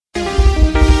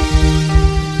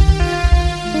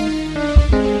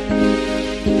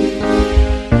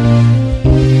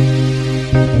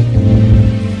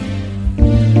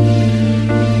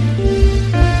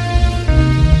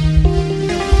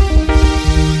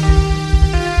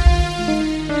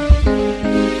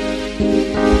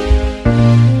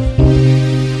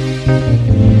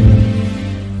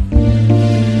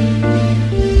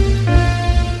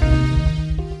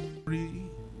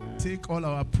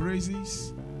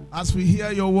As we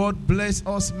hear your word, bless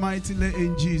us mightily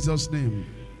in Jesus' name.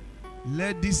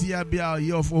 Let this year be our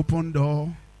year of open door.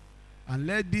 And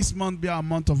let this month be our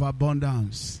month of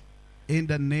abundance. In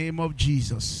the name of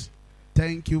Jesus.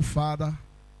 Thank you, Father.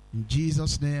 In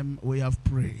Jesus' name we have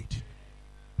prayed.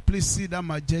 Please sit down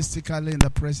majestically in the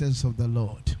presence of the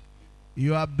Lord.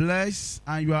 You are blessed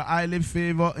and you are highly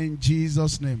favored in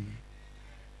Jesus' name.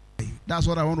 That's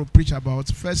what I want to preach about.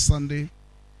 First Sunday,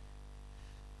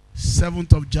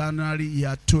 7th of January,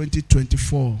 year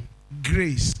 2024.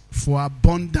 Grace for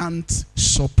abundant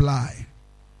supply.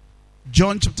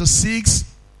 John chapter 6,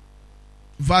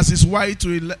 verses 1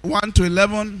 to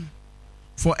 11.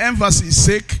 For emphasis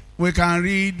sake, we can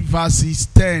read verses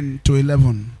 10 to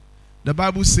 11. The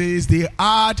Bible says they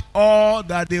had all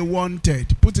that they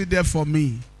wanted. Put it there for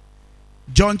me.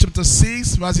 John chapter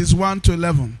 6, verses 1 to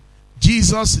 11.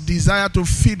 Jesus desired to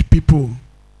feed people.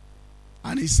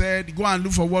 And he said, go and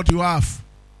look for what you have.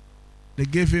 They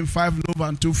gave him 5 loaves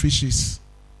and 2 fishes.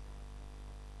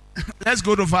 Let's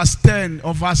go to verse 10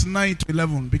 or verse 9 to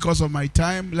 11. Because of my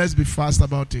time, let's be fast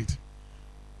about it.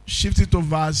 Shift it to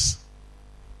verse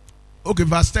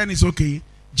 10 is okay.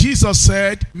 Jesus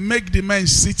said, make the men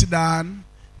sit down.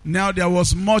 Now there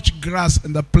was much grass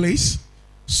in the place.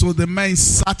 So the men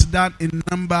sat down in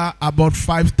number about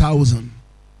 5,000.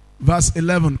 Verse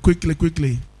 11,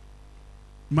 quickly.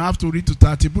 I have to read to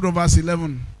 30. Put on verse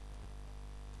 11.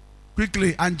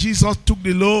 Quickly. And Jesus took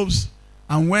the loaves,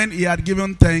 and when he had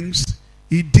given thanks,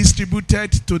 he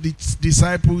distributed to the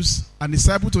disciples, and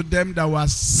disciples to them that were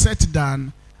set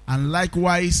down, and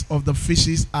likewise of the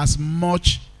fishes as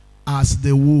much as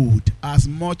they would, as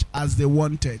much as they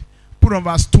wanted. Put on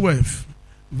verse 12.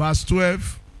 Verse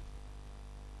 12.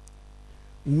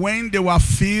 When they were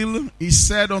filled, he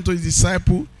said unto his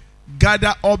disciples,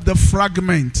 gather up the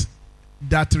fragment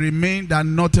that remained, that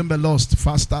nothing be lost.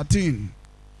 Verse 13.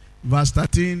 Verse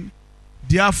 13.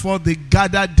 Therefore they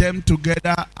gathered them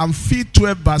together and filled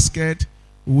 12 baskets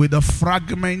with a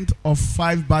fragment of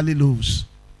 5 barley loaves,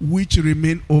 which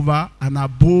remained over and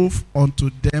above unto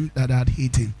them that had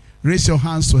eaten. Raise your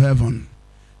hands to heaven.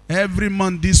 Every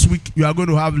month this week you are going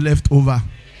to have leftover.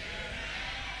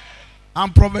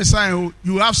 I'm prophesying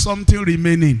you have something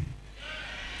remaining.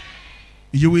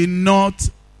 You will not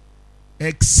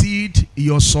exceed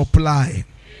your supply.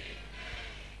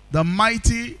 The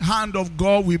mighty hand of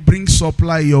God will bring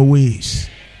supply your ways.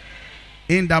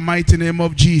 In the mighty name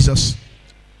of Jesus.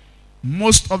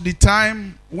 Most of the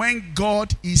time, when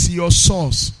God is your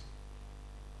source,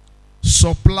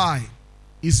 supply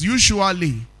is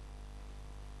usually,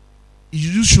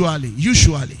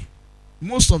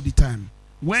 most of the time,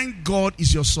 when God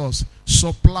is your source,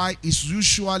 supply is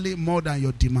usually more than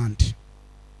your demand.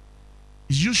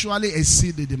 It usually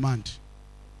exceeds the demand.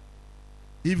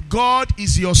 If God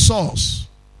is your source,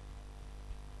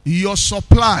 your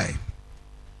supply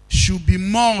should be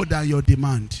more than your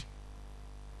demand.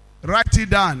 Write it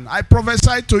down. I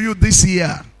prophesy to you this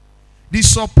year, the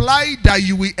supply that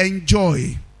you will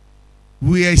enjoy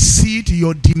will exceed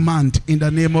your demand in the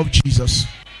name of Jesus.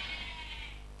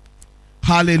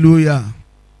 Hallelujah.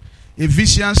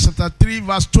 Ephesians chapter 3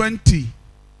 verse 20.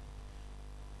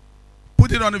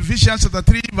 Put it on Ephesians chapter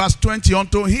 3 verse 20.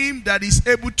 Unto him that is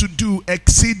able to do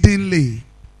exceedingly,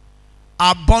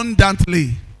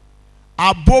 abundantly,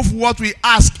 above what we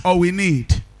ask or we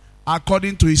need,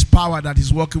 according to his power that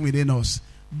is working within us.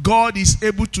 God is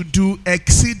able to do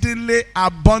exceedingly,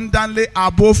 abundantly,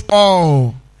 above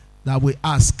all that we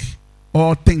ask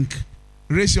or think.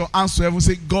 Raise your hands to heaven and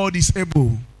say, God is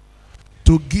able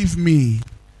to give me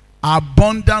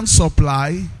abundant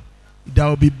supply that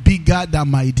will be bigger than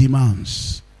my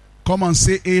demands. Come and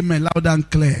say amen loud and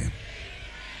clear.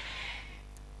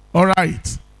 All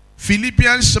right.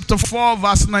 Philippians chapter 4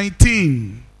 verse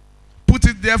 19. Put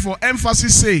it there for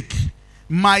emphasis sake.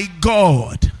 My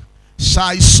God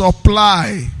shall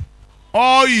supply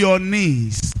all your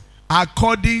needs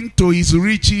according to his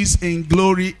riches in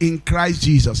glory in Christ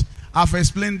Jesus. I've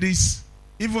explained this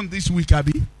even this week,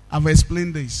 Abby. I've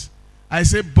explained this. I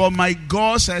say, but my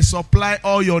God shall supply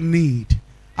all your need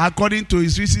according to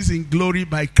his riches in glory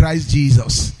by Christ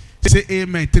Jesus. Say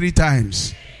amen 3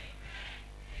 times.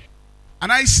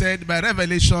 And I said by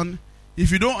revelation, if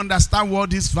you don't understand what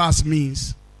this verse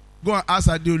means, go and ask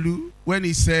Adolu when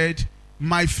he said,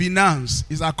 my finance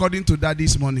is according to that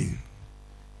this morning.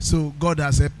 So God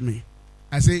has helped me.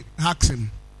 I say, ask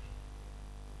him.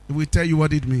 He will tell you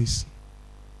what it means.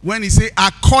 When he say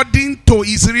according to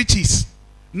his riches,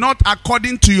 not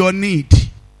according to your need,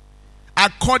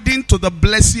 according to the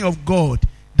blessing of God.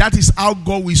 That is how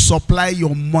God will supply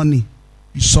your money.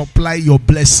 You supply your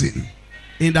blessing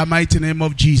in the mighty name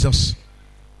of Jesus.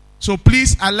 So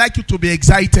please, I'd like you to be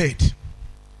excited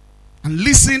and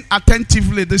listen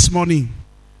attentively this morning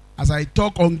as I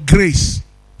talk on grace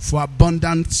for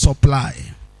abundant supply.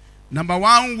 Number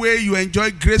one way you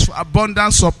enjoy grace for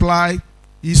abundant supply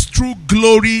is through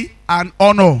glory and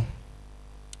honor.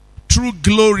 Through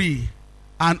glory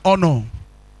and honor.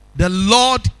 The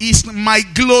Lord is my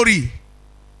glory,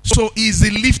 so he is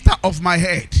the lifter of my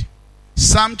head.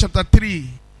 Psalm chapter 3,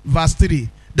 verse 3.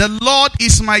 The Lord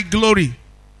is my glory,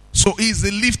 so he is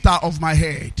the lifter of my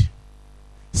head.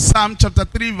 Psalm chapter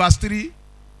 3, verse 3.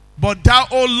 But thou,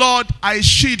 O Lord, are a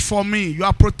shield for me. You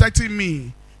are protecting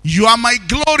me. You are my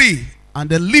glory and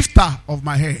the lifter of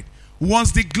my head.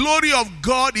 Once the glory of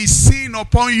God is seen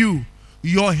upon you,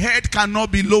 your head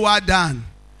cannot be lower down.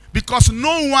 Because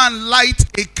no one lights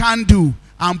a candle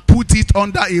and put it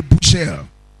under a bushel.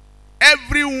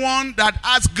 Everyone that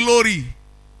has glory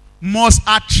must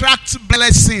attract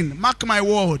blessing. Mark my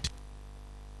word.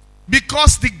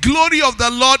 Because the glory of the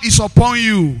Lord is upon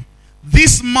you,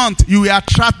 this month you will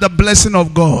attract the blessing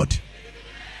of God.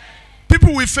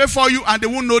 People will favor you and they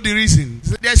won't know the reason.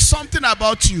 There's something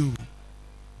about you.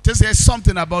 There's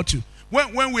something about you.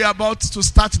 When we are about to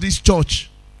start this church,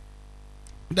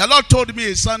 the Lord told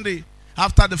me a Sunday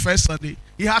after the first Sunday,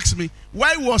 he asked me,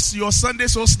 why was your Sunday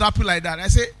so snappy like that? I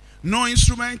said, no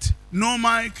instrument, no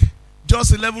mic,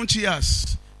 just 11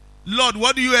 chairs. Lord,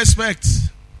 what do you expect?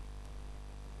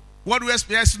 What do you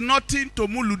expect? There's nothing to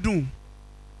muludun.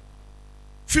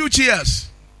 Few chairs.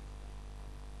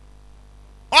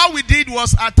 All we did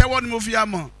was Atewon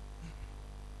Mofiama.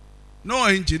 No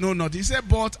engine, no nothing. He said,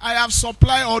 but I have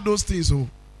supplied all those things. Oh,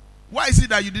 why is it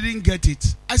that you didn't get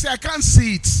it? I said, I can't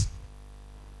see it.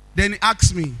 Then he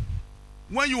asked me,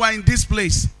 when you are in this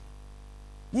place,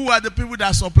 who are the people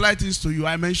that supply things to you?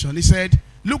 I mentioned. He said,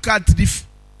 look at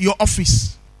your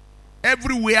office.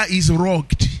 Everywhere is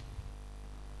rugged.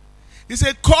 He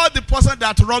said, call the person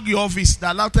that rugged your office,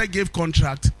 that later gave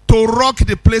contract, to rock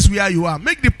the place where you are.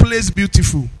 Make the place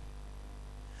beautiful.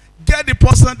 Get the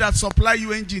person that supply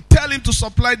you engine. Tell him to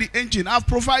supply the engine. I've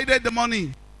provided the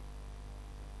money.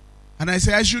 And I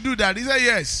said, I should do that. He said,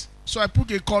 yes. So I put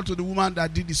a call to the woman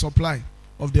that did the supply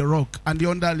of the rock and the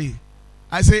underlay.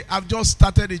 I say, I've just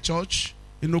started a church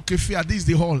in Okefia. This is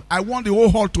the hall. I want the whole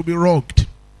hall to be rocked.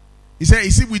 He said,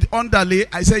 is it with underlay?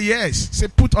 I said, yes. He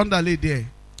said, put underlay there.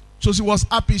 So she was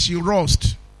happy. She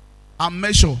rushed and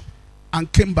measured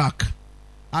and came back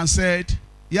and said,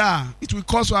 yeah, it will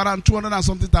cost you around 200 and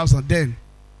something thousand then.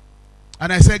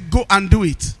 And I said, go and do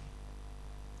it.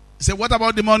 He said, what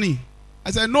about the money?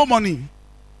 I said, no money.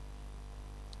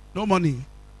 No money.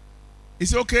 He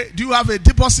said, okay, do you have a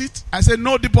deposit? I said,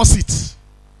 no deposit.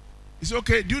 He said,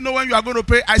 okay, do you know when you are going to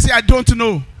pay? I said, I don't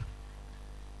know.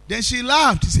 Then she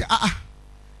laughed. He said,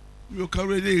 you can't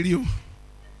really you.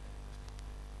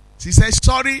 She said,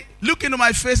 sorry. Look into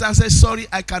my face and said, sorry,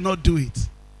 I cannot do it.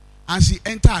 And she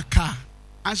entered a car.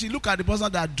 And she looked at the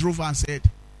person that drove and said,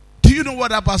 do you know what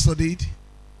that pastor did?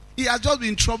 He has just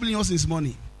been troubling us this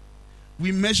morning.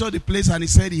 We measured the place and he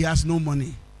said he has no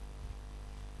money.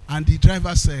 And the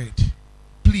driver said,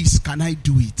 please, can I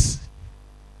do it?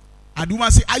 And the woman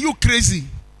said, are you crazy?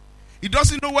 He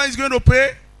doesn't know when he's going to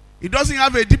pay. He doesn't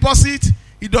have a deposit.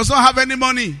 He does not have any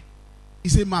money. He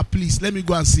said, ma, please, let me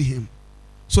go and see him.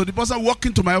 So the person walked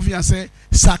into my office and said,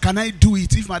 sir, can I do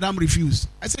it if madam refused?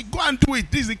 I said, go and do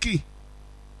it. This is the key.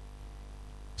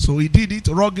 So he did it,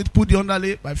 rugged it, put the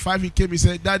underlay. By 5 he came, he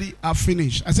said, Daddy, I've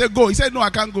finished. I said, go. He said, no,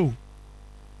 I can't go.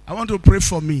 I want to pray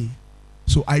for me.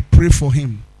 So I pray for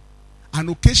him. And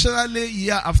occasionally,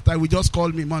 year after, he would just call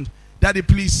me, man, Daddy,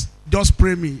 please, just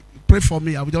pray for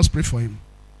me. I will just pray for him.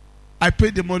 I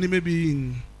paid the money maybe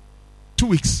in 2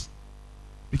 weeks.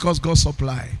 Because God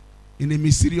supplied in a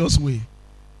mysterious way.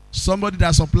 Somebody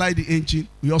that supplied the engine,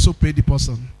 we also paid the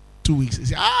person 2 weeks. He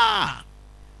said,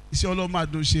 He said, oh, man,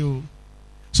 don't show.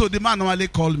 So the man normally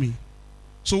called me.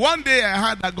 So one day I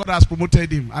heard that God has promoted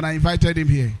him and I invited him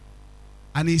here.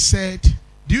 And he said,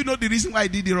 do you know the reason why I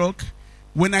did the rock?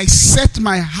 When I set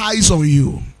my eyes on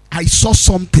you, I saw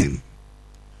something.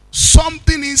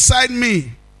 Something inside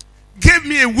me gave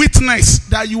me a witness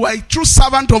that you are a true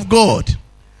servant of God.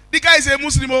 The guy is a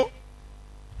Muslim.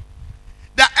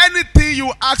 That anything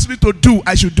you ask me to do,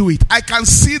 I should do it. I can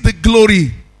see the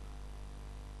glory.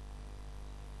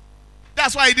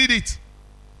 That's why I did it.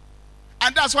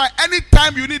 And that's why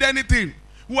anytime you need anything,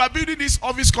 we are building this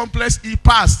office complex, he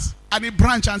passed and he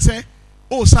branched and said,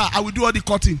 oh sir, I will do all the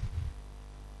cutting.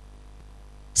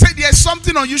 Say there's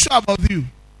something unusual about you.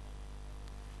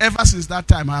 Ever since that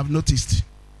time I have noticed.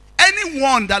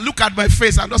 Anyone that look at my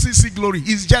face and doesn't see glory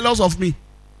is jealous of me.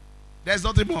 There's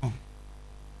nothing more.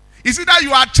 Is it that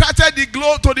you are attracted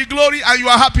to the glory and you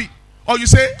are happy? Or you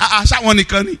say, that's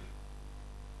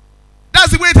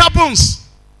the way it happens.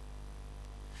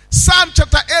 Psalm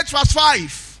chapter 8 verse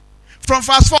 5. From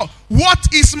verse 4.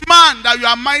 What is man that you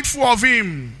are mindful of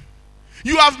him?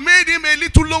 You have made him a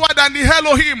little lower than the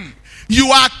Elohim.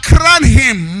 You are crowned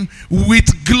him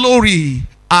with glory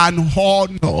and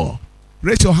honor.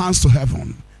 Raise your hands to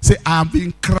heaven. Say, I am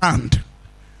being crowned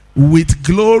with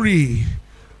glory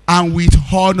and with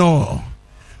honor.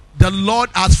 The Lord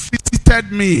has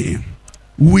visited me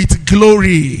with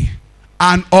glory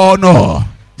and honor.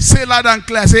 Say loud and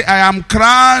clear. Say, I am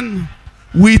crowned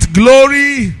with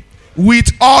glory,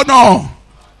 with honor.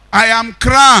 I am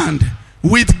crowned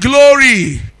with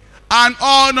glory and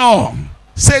honor.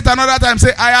 Say it another time.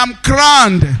 Say, I am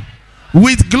crowned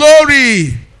with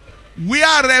glory.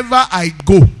 Wherever I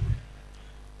go,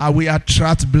 I will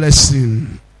attract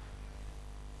blessing.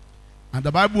 And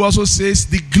the Bible also says,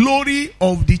 the glory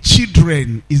of the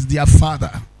children is their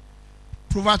father.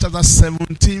 Proverbs chapter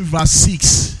 17 verse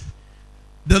 6.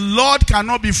 The Lord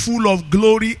cannot be full of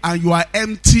glory and you are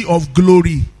empty of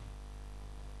glory.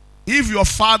 If your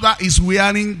father is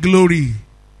wearing glory,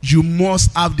 you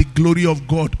must have the glory of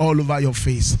God all over your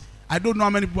face. I don't know how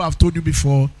many people have told you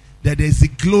before that there is the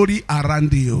glory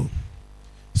around you.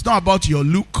 It's not about your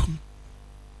look.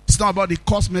 It's not about the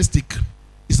cosmetic.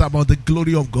 It's about the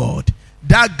glory of God.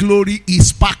 That glory is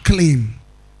sparkling.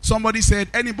 Somebody said,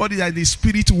 anybody that is in the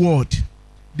spirit world,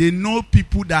 they know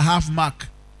people that have mark.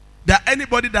 That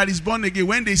anybody that is born again,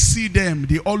 when they see them,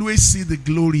 they always see the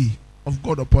glory of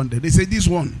God upon them. They say, this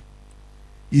one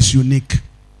is unique.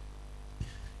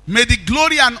 May the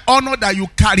glory and honor that you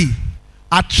carry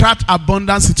attract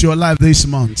abundance into your life this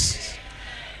month.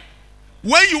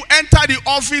 When you enter the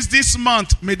office this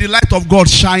month, may the light of God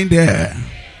shine there.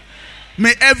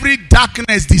 May every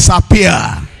darkness disappear.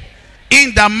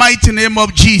 In the mighty name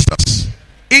of Jesus.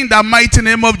 In the mighty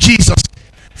name of Jesus.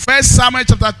 1 Samuel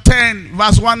chapter 10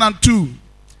 verse 1 and 2.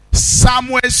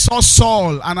 Samuel saw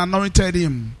Saul and anointed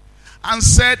him. And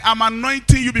said, I'm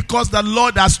anointing you because the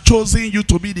Lord has chosen you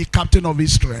to be the captain of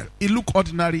Israel. It looked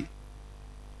ordinary.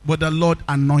 But the Lord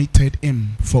anointed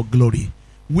him for glory.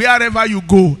 Wherever you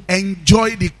go,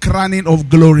 enjoy the crowning of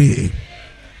glory.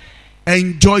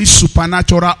 Enjoy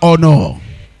supernatural honor.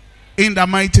 In the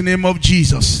mighty name of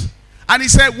Jesus. And he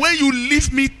said, when you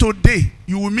leave me today,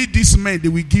 you will meet this man, they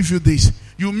will give you this.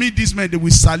 You meet this man, they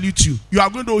will salute you. You are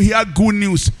going to hear good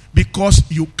news because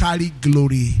you carry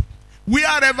glory.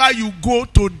 Wherever you go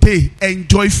today,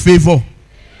 enjoy favor.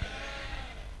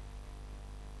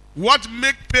 What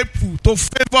makes people to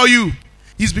favor you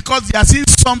is because they are seeing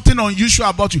something unusual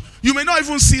about you. You may not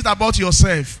even see it about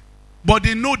yourself, but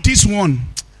they know this one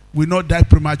will not die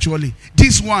prematurely.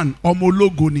 This one,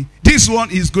 homologoni. This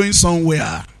one is going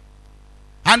somewhere.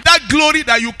 And that glory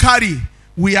that you carry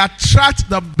will attract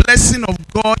the blessing of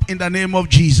God in the name of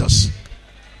Jesus.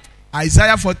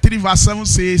 Isaiah 43 verse 7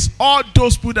 says, all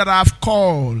those people that I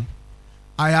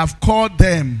have called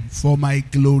them for my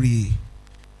glory.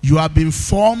 You have been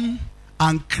formed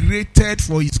and created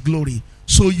for his glory.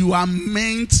 So you are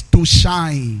meant to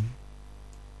shine.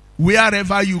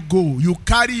 Wherever you go, you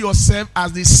carry yourself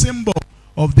as the symbol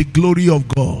of the glory of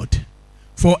God.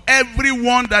 For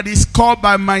everyone that is called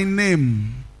by my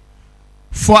name,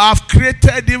 for I have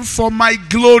created him for my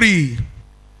glory.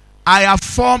 I have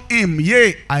formed him,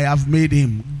 yea, I have made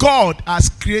him. God has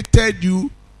created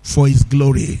you for his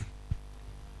glory.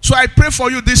 So I pray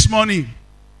for you this morning.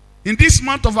 In this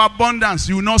month of abundance,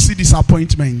 you will not see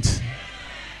disappointment.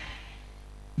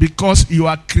 Because you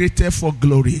are created for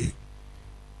glory.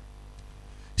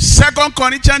 2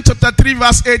 Corinthians chapter 3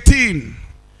 verse 18.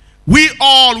 We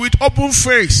all with open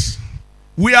face,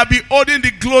 we are beholding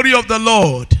the glory of the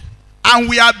Lord. And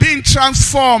we are being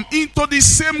transformed into the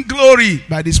same glory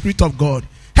by the Spirit of God.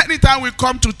 Anytime we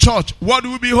come to church, what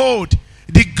do we behold?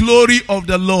 The glory of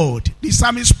the Lord. The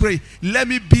psalmist pray, let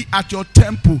me be at your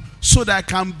temple so that I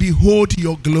can behold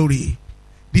your glory.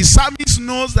 The psalmist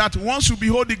knows that once you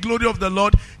behold the glory of the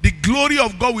Lord, the glory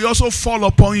of God will also fall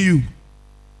upon you.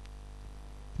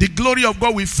 The glory of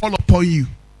God will fall upon you.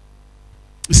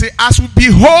 You say, as we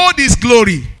behold his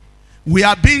glory, we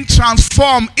are being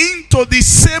transformed into the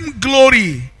same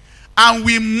glory. And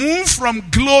we move from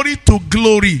glory to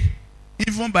glory.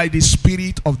 Even by the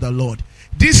Spirit of the Lord.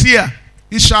 This year,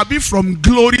 it shall be from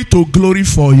glory to glory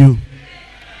for you.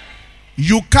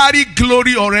 You carry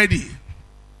glory already.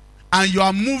 And you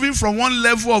are moving from one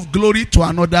level of glory to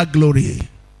another glory.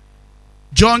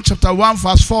 John chapter 1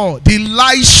 verse 4. The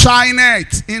light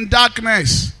shineth in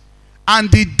darkness. And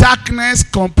the darkness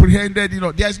comprehended it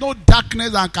not. There is no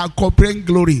darkness that can comprehend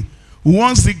glory.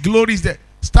 Once the glory is there.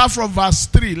 Start from verse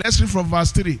 3. Let's read from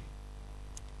verse 3.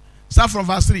 Start from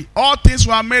verse 3. All things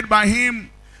were made by him,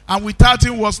 and without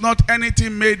him was not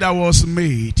anything made that was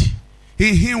made.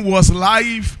 In him was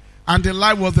life, and the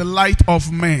light was the light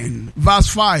of men. Verse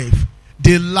 5.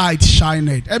 The light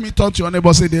shined. Let me talk to your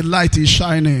neighbor. Say, the light is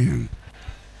shining.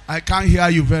 I can't hear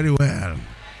you very well.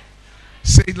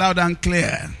 Say it loud and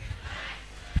clear.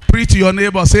 Pray to your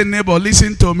neighbor. Say, neighbor,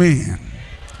 listen to me.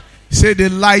 Say, the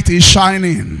light is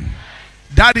shining.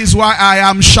 That is why I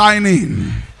am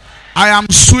shining. I am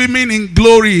swimming in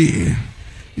glory.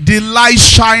 The light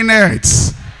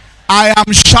shineth. I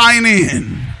am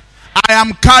shining. I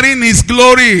am carrying his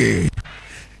glory.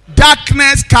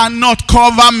 Darkness cannot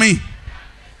cover me.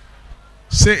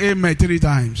 Say amen 3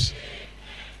 times.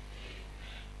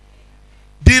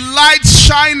 The light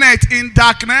shineth in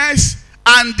darkness,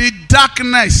 and the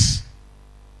darkness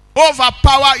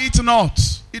overpower it not.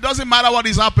 It doesn't matter what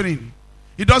is happening.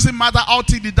 It doesn't matter how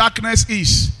thick the darkness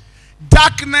is.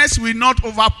 Darkness will not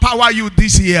overpower you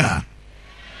this year.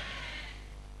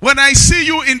 When I see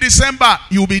you in December,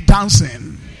 you'll be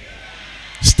dancing,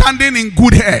 standing in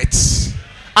good health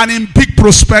and in big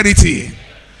prosperity,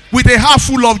 with a heart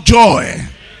full of joy.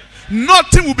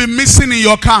 Nothing will be missing in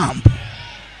your camp.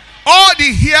 All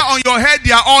the hair on your head,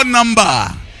 they are all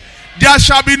numbered. There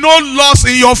shall be no loss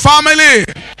in your family.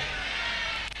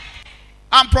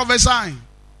 I'm prophesying.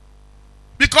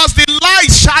 Because the light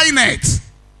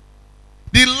shineth.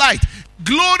 The light.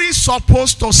 Glory is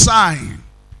supposed to shine.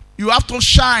 You have to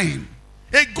shine.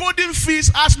 A golden fish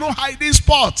has no hiding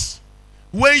spots.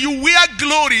 When you wear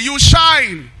glory, you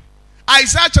shine.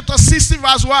 Isaiah chapter 60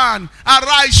 verse 1.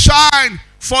 Arise, shine,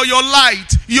 for your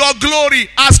light, your glory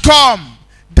has come.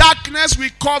 Darkness will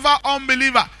cover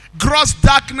unbeliever. Gross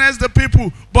darkness the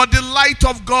people. But the light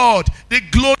of God, the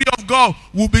glory of God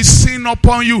will be seen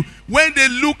upon you. When they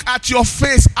look at your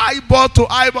face, eyeball to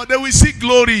eyeball, they will see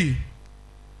glory.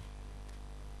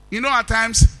 You know, at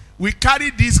times, we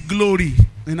carry this glory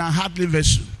in a hardly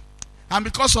vessel. And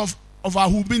because of our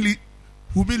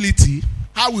humility,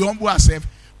 how we humble ourselves,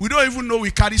 we don't even know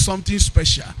we carry something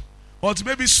special. Or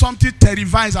maybe something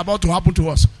terrifying is about to happen to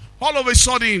us. All of a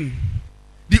sudden,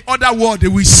 the other world, they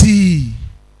will see.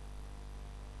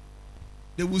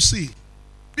 They will see.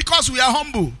 Because we are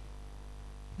humble.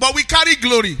 But we carry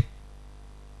glory.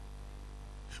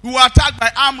 We were attacked by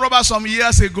armed robbers some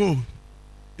years ago.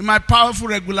 In my powerful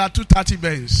regular 230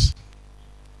 Benz.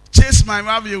 Chased my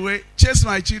wife away. Chased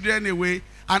my children away.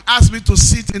 And asked me to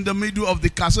sit in the middle of the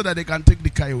car so that they can take the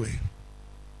car away.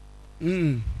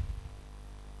 And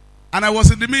I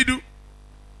was in the middle.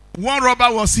 One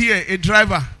robber was here, a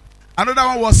driver. Another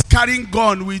one was carrying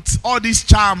gun with all this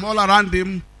charm all around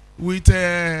him, with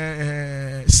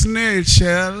a snail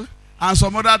shell and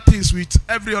some other things, with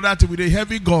every other thing, with a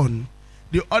heavy gun.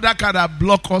 The other car that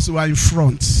blocked us were in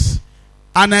front.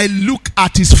 And I looked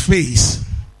at his face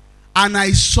and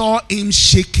I saw him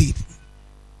shaking.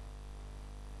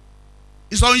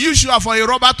 It's unusual for a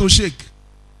robber to shake,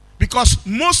 because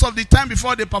most of the time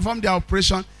before they perform their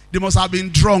operation, they must have been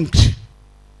drunk.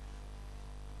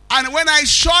 And when I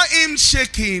saw him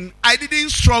shaking, I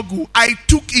didn't struggle. I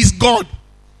took his gun.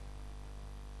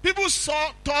 People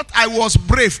thought I was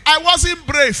brave. I wasn't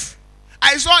brave.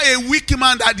 I saw a weak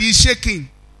man that is shaking.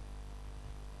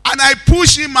 And I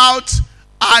pushed him out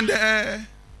and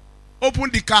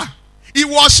opened the car. He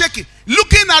was shaking.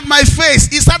 Looking at my face,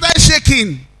 he started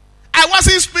shaking. I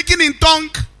wasn't speaking in tongue.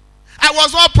 I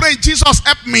was not praying, Jesus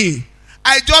help me.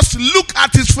 I just looked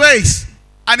at his face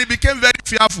and he became very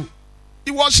fearful.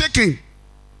 He was shaking.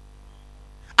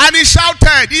 And he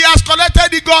shouted, he has collected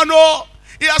the gun, oh.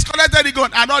 He has collected the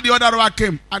gun. And all the other robber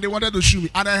came and they wanted to shoot me.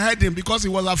 And I heard him because he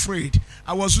was afraid.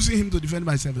 I was using him to defend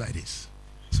myself like this.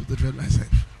 So to defend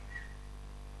myself.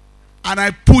 And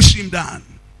I pushed him down.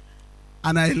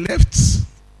 And I left.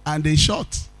 And they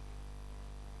shot.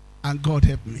 And God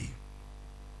helped me.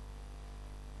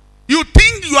 You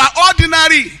think you are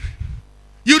ordinary.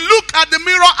 You look at the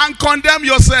mirror and condemn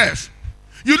yourself.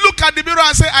 You look at the mirror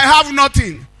and say, I have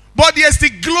nothing. But there's the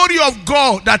glory of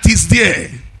God that is there.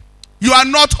 You are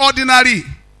not ordinary.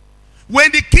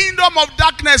 When the kingdom of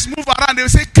darkness move around, they will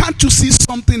say, can't you see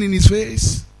something in his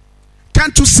face?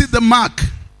 Can't you see the mark?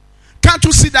 Can't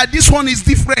you see that this one is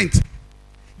different?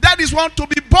 That is one, to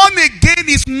be born again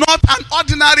is not an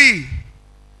ordinary.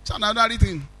 It's an ordinary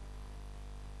thing.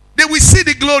 They will see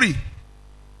the glory.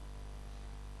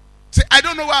 Say, I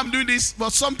don't know why I'm doing this,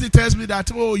 but something tells me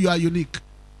that, oh, you are unique.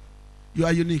 You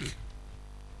are unique.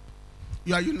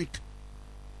 You are unique.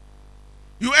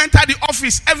 You enter the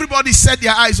office, everybody set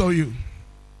their eyes on you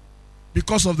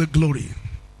because of the glory.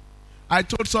 I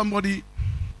told somebody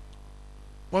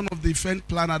one of the event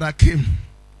planner that came.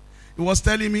 He was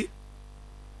telling me,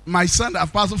 my son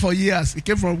have passed for years. He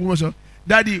came from Gumosho.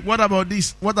 Daddy, what about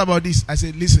this? What about this? I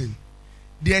said, listen,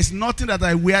 there is nothing that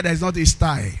I wear that is not a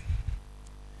style.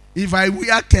 If I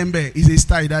wear Kembe, it's a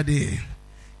style that day.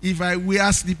 If I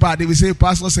wear slipper, they will say,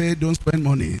 Pastor said, don't spend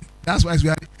money. That's why I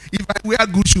wear. If I wear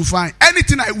good shoe, fine.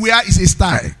 Anything I wear is a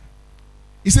style.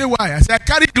 He said, why? I said, I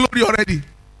carry glory already.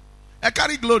 I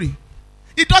carry glory.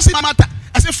 It doesn't matter.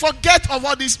 I said, forget of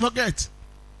all this, forget.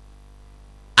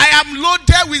 I am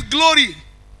loaded with glory.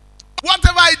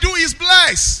 Whatever I do is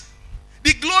blessed.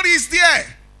 The glory is there.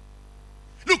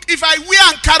 Look, if I wear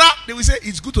Ankara, they will say,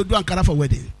 it's good to do Ankara for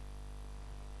wedding.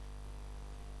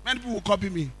 Many people will copy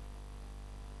me.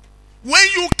 When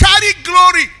you carry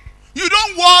glory, you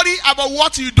don't worry about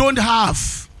what you don't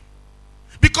have.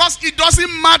 Because it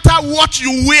doesn't matter what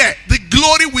you wear. The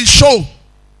glory will show.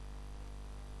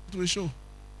 It will show.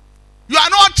 You are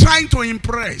not trying to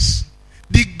impress.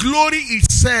 The glory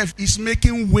itself is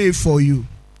making way for you.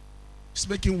 It's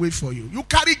making way for you. You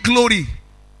carry glory.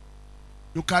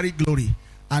 You carry glory.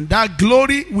 And that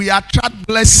glory will attract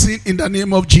blessing in the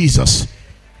name of Jesus.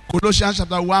 Colossians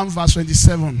chapter 1 verse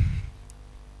 27.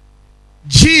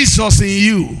 Jesus in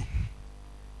you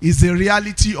is the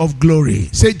reality of glory.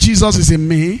 Say, Jesus is in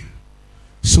me,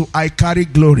 so I carry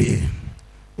glory.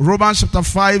 Romans chapter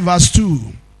 5 verse 2.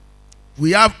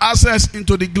 We have access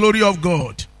into the glory of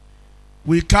God.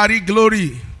 We carry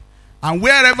glory. And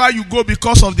wherever you go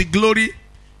because of the glory,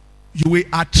 you will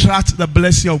attract the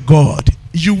blessing of God.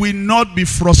 You will not be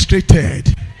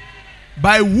frustrated.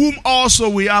 By whom also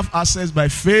we have access by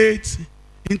faith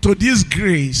into this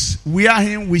grace,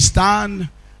 wherein we stand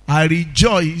and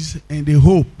rejoice in the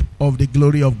hope of the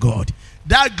glory of God.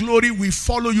 That glory will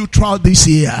follow you throughout this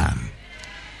year.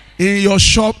 In your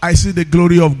shop, I see the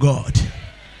glory of God.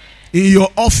 In your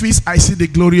office, I see the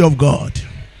glory of God.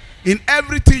 In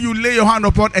everything you lay your hand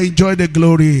upon, enjoy the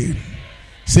glory.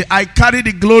 Say, I carry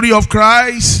the glory of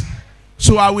Christ,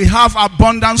 so I will have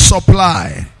abundant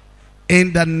supply.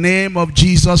 In the name of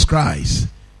Jesus Christ.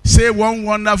 Say one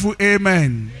wonderful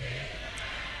amen.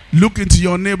 Look into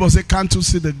your neighbor. Say, can't you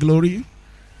see the glory?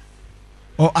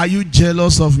 Or are you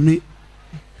jealous of me?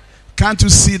 Can't you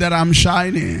see that I'm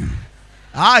shining?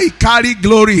 I carry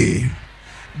glory.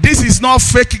 This is not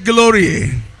fake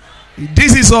glory.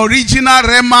 This is original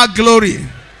Rema glory.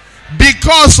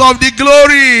 Because of the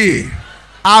glory,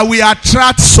 I will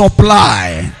attract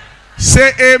supply.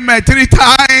 Say amen 3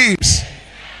 times.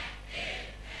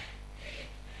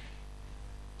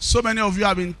 So many of you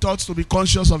have been taught to be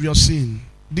conscious of your sin.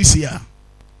 This year,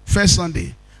 first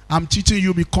Sunday, I'm teaching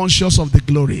you be conscious of the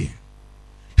glory.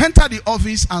 Enter the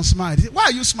office and smile. Why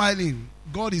are you smiling?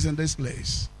 God is in this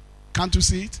place. Can't you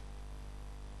see it?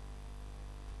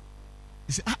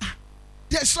 You say,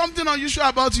 there's something unusual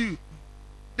about you.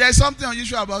 There's something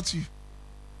unusual about you.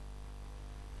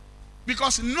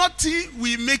 Because nothing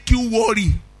will make you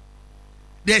worry.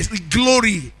 There's the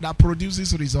glory that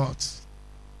produces results.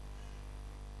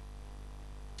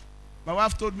 My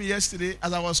wife told me yesterday,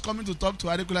 as I was coming to talk to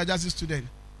Adekunle Ajasi student,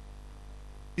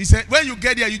 he said, when you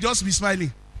get there, you just be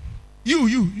smiling.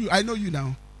 You, I know you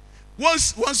now.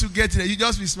 Once you get there, you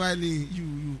just be smiling.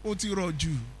 You,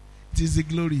 Otiroju. It is the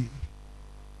glory.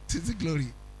 It is the glory.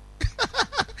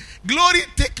 Glory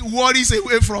take worries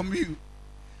away from you.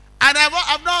 And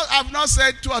I've not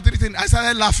said 2 or 3 things. I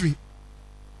started laughing.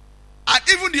 And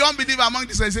even the unbeliever among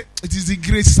the saints say, it is the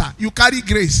grace, sir. You carry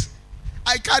grace.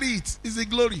 I carry it. It's the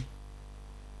glory.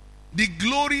 The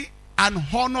glory and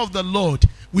honor of the Lord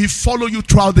will follow you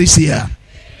throughout this year.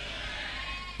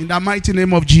 In the mighty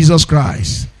name of Jesus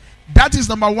Christ. That is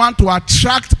number 1, to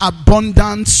attract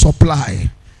abundant supply.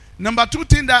 Number 2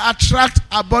 thing that attract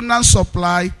abundant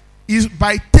supply is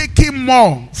by taking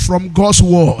more from God's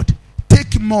word.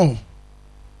 Take more.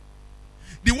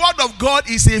 The word of God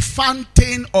is a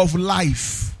fountain of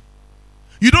life.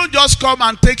 You don't just come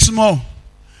and take small.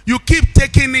 You keep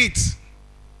taking it.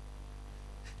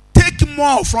 Take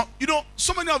more from,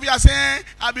 so many of you are saying,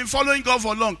 I've been following God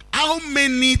for long. How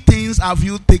many things have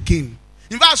you taken?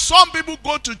 In fact, some people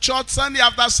go to church Sunday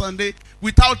after Sunday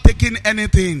without taking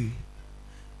anything.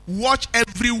 Watch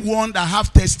everyone that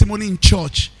have testimony in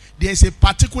church. There's a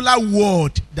particular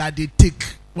word that they take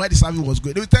where the service was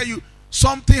going. They will tell you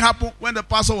something happened when the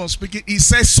pastor was speaking. He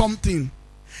said something.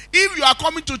 If you are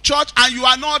coming to church and you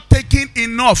are not taking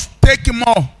enough, take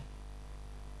more.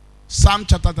 Psalm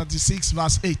chapter 36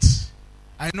 verse 8.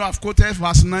 I know I've quoted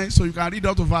verse 9, so you can read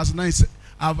out to verse 9.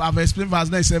 I've explained verse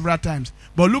 9 several times.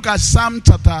 But look at Psalm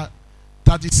chapter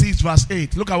 36 verse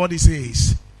 8. Look at what it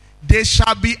says. They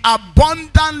shall be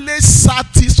abundantly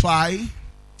satisfied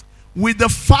with the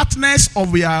fatness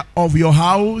of your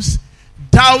house,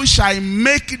 thou shalt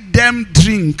make them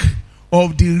drink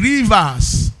of the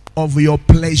rivers of your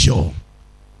pleasure.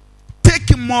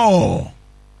 Take more.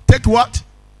 Take what?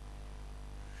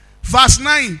 Verse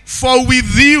 9. For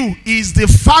with you is the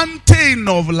fountain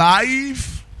of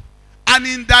life, and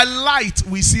in thy light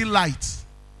we see light.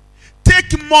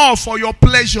 Take more for your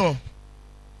pleasure.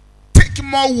 Take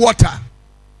more water.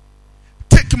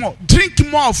 Take more. Drink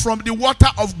more from the water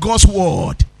of God's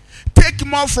word. Take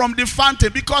more from the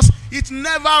fountain, because it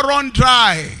never run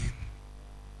dry.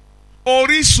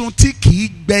 Orísun tí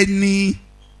kìí gbẹ.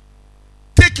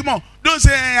 Take more. Don't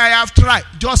say, I have tried.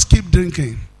 Just keep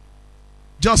drinking.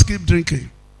 Just keep drinking.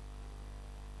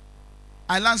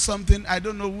 I learned something. I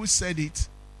don't know who said it.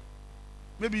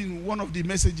 Maybe in one of the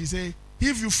messages, say,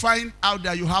 if you find out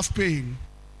that you have pain,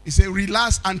 he say,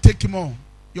 relax and take more.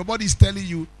 Your body is telling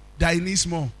you that it needs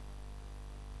more.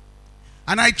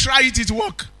 And I try it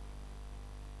work.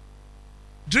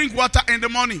 Drink water in the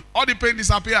morning, all the pain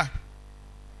disappear.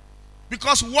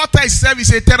 Because water itself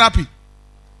is a therapy.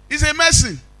 It's a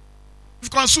medicine. You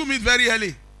consume it very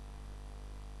early.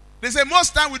 They say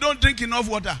most time we don't drink enough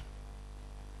water.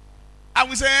 And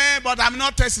we say, but I'm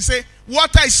not thirsty. Say,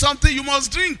 water is something you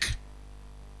must drink.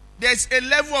 There's a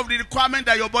level of the requirement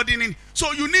that your body needs.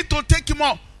 So you need to take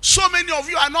more. So many of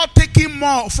you are not taking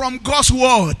more from God's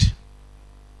word.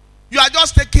 You are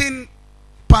just taking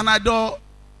Panadol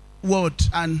word.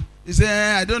 And you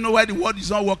say, I don't know why the word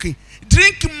is not working.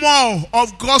 Drink more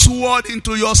of God's word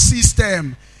into your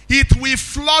system. It will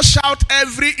flush out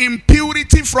every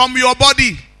impurity from your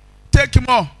body. Take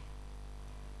more.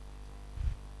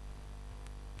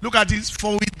 Look at this.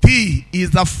 For with thee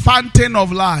is the fountain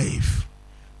of life,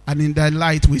 and in thy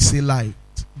light we see light.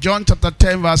 John chapter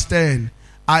 10 verse 10.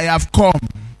 I have come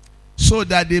so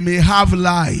that they may have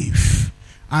life,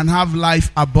 and have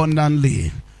life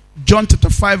abundantly. John chapter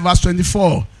 5 verse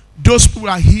 24. Those who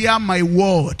are hear my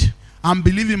word and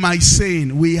believe in my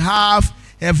saying, we have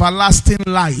everlasting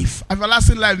life.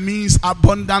 Everlasting life means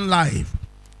abundant life.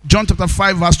 John chapter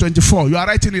 5 verse 24. You are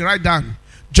writing it, right down.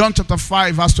 John chapter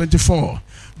 5 verse 24.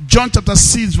 John chapter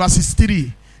 6 verse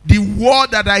 3. The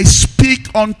word that I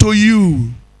speak unto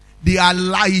you, they are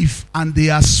life and they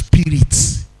are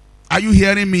spirits. Are you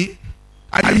hearing me?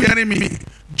 Are you hearing me?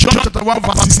 John chapter 1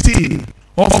 verse 16.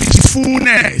 Of his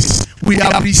fullness we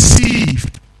have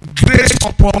received grace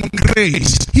upon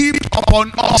grace, heaped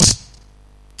upon us.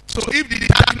 So if the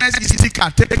darkness is thicker,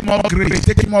 take more grace,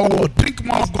 take more word, drink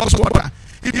more of God's water.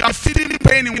 If you are feeling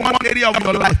pain in one area of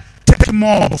your life, take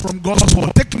more from God's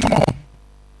word. Take more.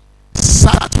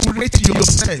 Saturate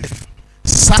yourself.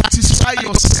 Satisfy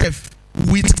yourself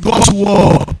with God's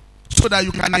word so that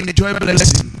you can enjoy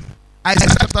blessing.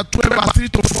 Isaiah chapter 12 verse 3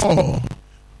 to 4.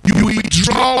 You will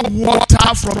draw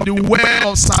water from the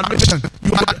well of salvation.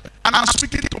 And I'm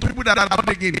speaking to people that are born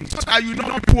again, so that you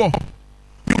don't be poor.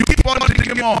 You keep on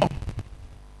drinking more.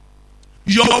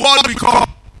 Your word will come.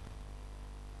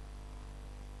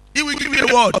 He will give you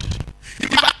a word.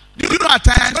 You know, at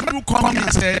times people come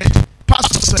and said,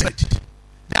 Pastor said.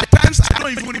 There are times I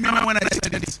don't even remember when I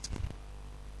said it.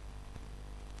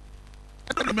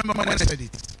 I don't remember when I said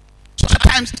it. So at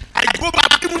times I go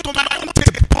back even to my own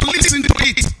tape to listen to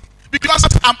it, because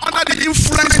I'm under the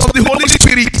influence of the Holy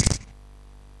Spirit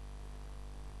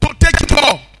to take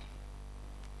more.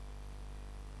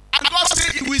 And God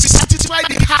said He will satisfy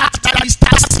the heart that is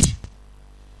thirsty.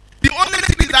 The only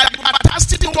thing is that you are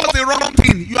thirsty towards the wrong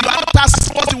thing. You are not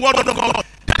thirsty towards the word of God.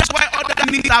 That's why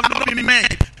other needs have not been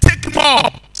met. Take more.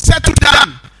 Settle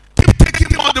down. Keep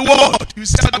taking more of the word. You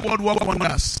say the word work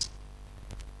wonders.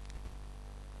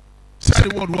 Say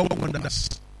the word work wonders.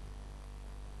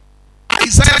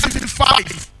 Isaiah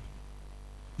 55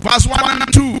 verse 1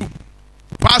 and 2.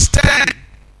 Verse 10.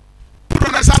 Put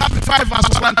on Isaiah 55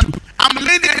 verse 1 and 2. I'm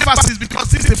laying the emphasis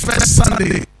because this is the first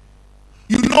Sunday.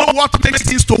 You know what makes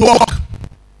things to work.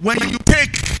 When you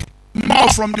take more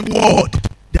from the word,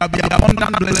 there will be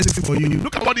abundant blessing for you.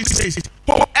 Look at what it says.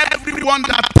 Oh, everyone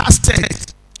that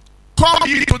thirsted, come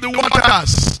ye to the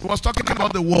waters. He was talking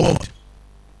about the word.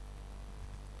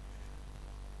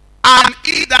 And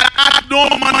he that had no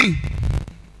money.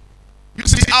 You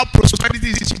see how prosperity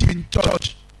is cheap in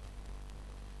church.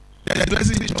 There is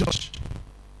blessing in church.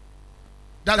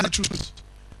 That's the truth.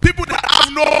 People that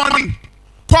have no money,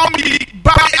 come ye,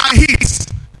 buy and eat.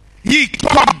 Ye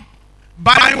come,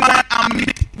 buy wine and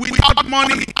meat without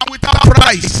money and without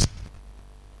price.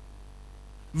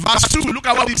 Verse 2, look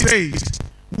at what it says.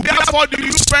 Wherefore do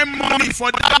you spend money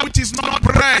for that which is not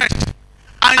bread,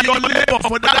 and your labor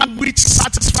for that which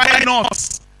satisfies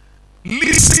not?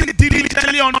 Listen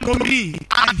diligently unto me,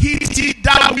 and heed ye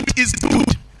that which is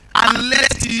good, and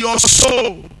let your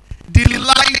soul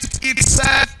delight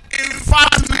itself in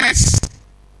fatness.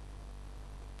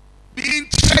 Be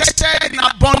interested in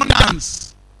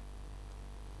abundance.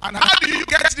 And how do you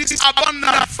get this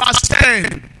abundance? Verse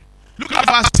 10. Look at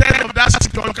verse 10 of that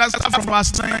scripture. You can start from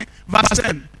verse 9. Verse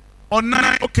 10. Or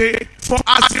 9, okay. For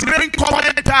as the rain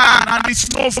cometh down, and the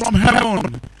snow from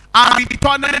heaven, and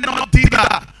returneth not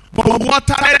thither, but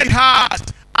watereth the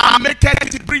heart, and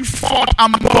maketh it bring forth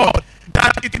and bud,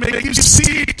 that it may give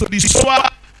seed to the sower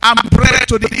and bread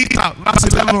to the eater. Verse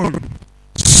 11.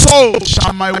 So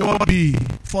shall my word be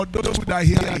for those who that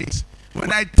hear it.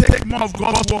 When I take more of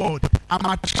God's word, I'm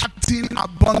attracting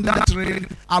abundant rain,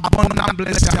 abundant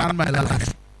blessing around my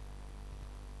life.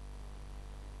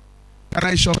 Can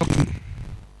I shock you?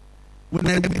 When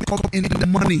I wake up in the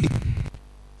morning,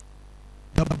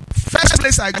 the first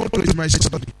place I go to is my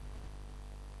study.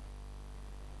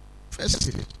 First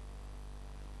place.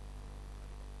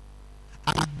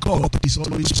 And God is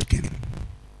always speaking.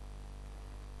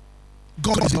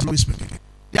 God is always speaking.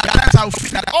 There are times I will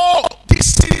feel that, oh,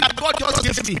 this thing that God just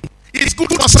gave me is good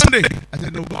for Sunday. I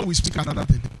said, no, God will speak another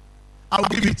thing. I will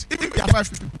give it. Even if we are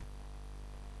 5 people.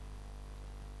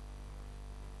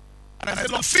 And I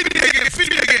said, Lord, feed me again, feed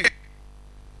me again.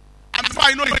 And before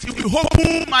I know it, He will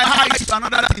open my eyes to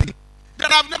another thing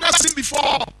that I've never seen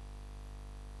before.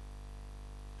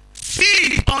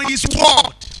 Feed on His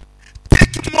word.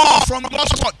 Take more from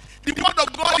God's word. The word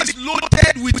of God is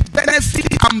loaded with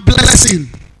benefit and blessing.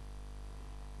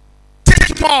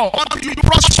 Take more until you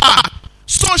prosper.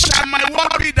 So shall my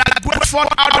word be that goeth forth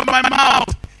out of my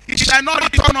mouth. It shall not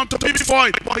return unto me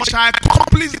void, but it shall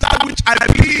accomplish that which I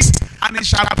please, and it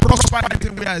shall prosper in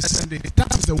everything where I send it.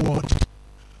 That is the word.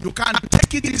 You can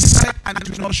take it inside and it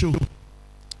will not show.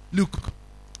 Look,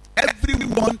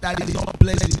 everyone that is not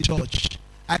blessed in church,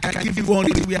 I can give you one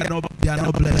reason they are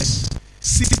not blessed.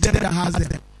 See them that has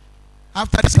them.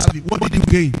 After the service, what did you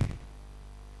gain?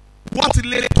 What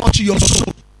really touch your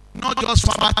soul? Not just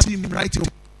verbatim writing.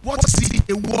 What is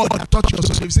a word that touch your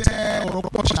soul? You say,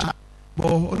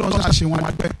 but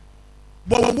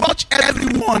watch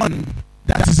everyone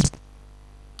that is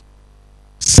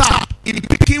sharp in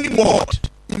picking word.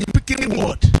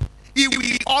 He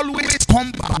will always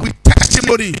come back with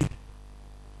testimony.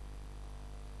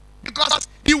 Because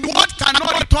the word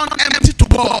cannot return empty to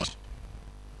God.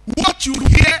 What you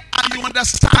hear and you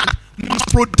understand must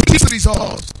produce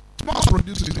results.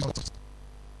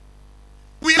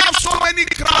 We have so many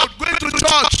crowds going to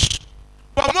church,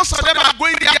 but most of them are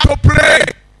going there to pray.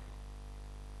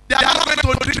 They are not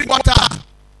going to drink water.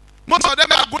 Most of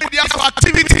them are going there for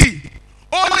activity.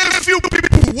 Only a few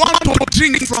people want to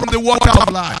drink from the water of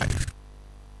life.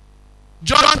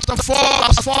 John chapter 4,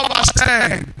 verse 4, verse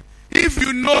 10. If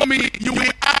you know me, you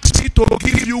will ask me to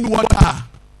give you water.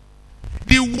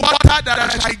 The water that I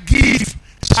shall give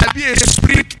shall be a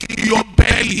spring in your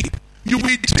belly. You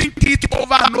will drink it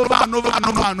over and over and over and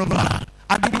over and over.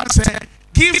 And the man said,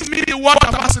 give me the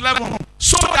water, verse 11,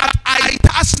 so that I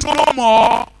thirst no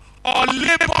more or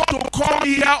labor to come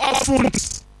here often.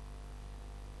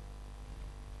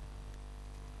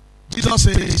 Jesus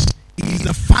says, He is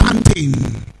the fountain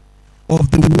of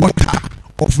the water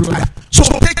of life. So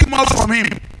take more from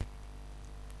Him.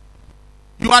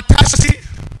 You are thirsty,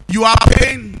 you are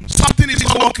pain, something is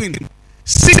not working.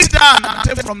 Sit down and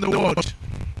take from the word.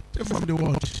 Take from the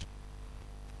word.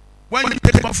 When you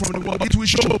take more from the word, it will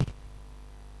show.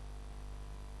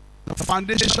 The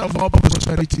foundation of all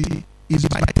prosperity is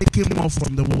by taking more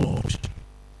from the word.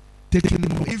 Taking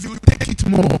more. If you take it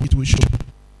more, it will show.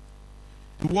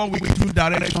 The word will give you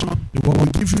direction. The word will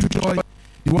give you joy.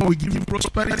 The word will give you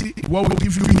prosperity. The word will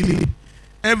give you healing.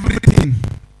 Everything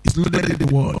is loaded in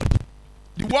the word.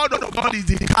 The word of God is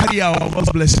the carrier of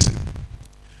God's blessing.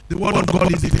 The word of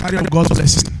God is the carrier of God's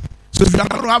blessing. So if you are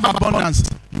going to have abundance,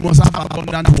 you must have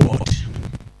abundant word.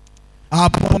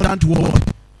 Abundant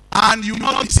word. And you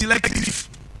must be selective.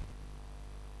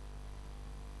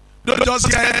 Don't just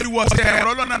hear every word.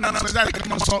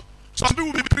 Some people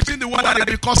will be preaching the word and they'll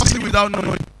be cursing without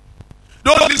knowing.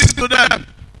 Don't listen to them.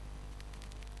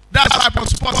 That's why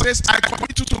Paul says, I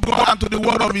commit you to God and to the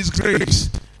word of His grace,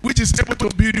 which is able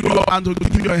to build you up and to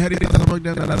give you your inheritance among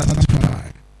them that are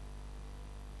sanctified.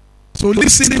 So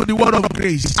listen to the word of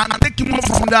grace and take more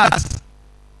from that.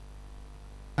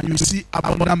 And you see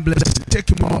abundant blessing.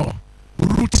 Take more.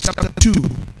 Ruth chapter 2,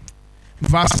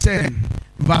 verse 10,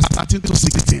 verse 13 to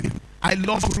 16. I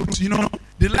love Ruth. You know,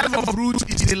 the life of Ruth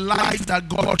is the life that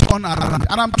God turned around.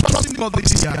 And I'm trusting God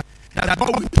this year that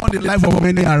God will turn the life of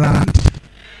many around.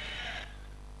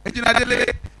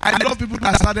 I love people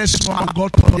that started small and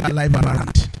God turned their life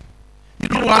around. You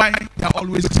know why? They are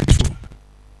always grateful.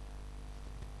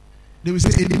 They will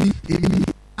say, Amy,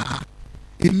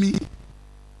 Amy.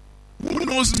 Who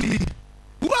knows me?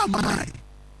 Who am I?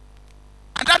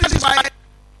 And that is why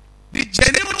the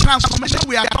genuine transformation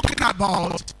we are talking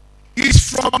about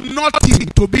is from nothing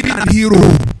to being a hero.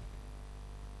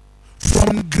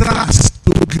 From grace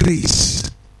to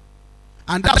grace.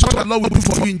 And that's what the Lord will do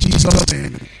for you in Jesus'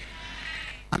 name.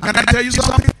 And can I tell you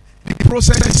something? The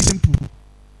process is simple.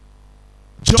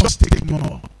 Just take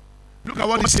more. Look at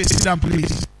what he says. Sit down,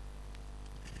 please.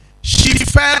 She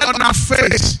fell on her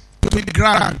face to the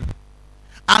ground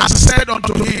and said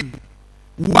unto him,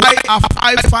 why have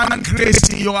I found grace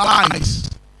in your eyes,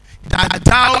 that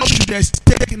thou shouldest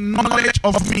take knowledge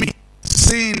of me,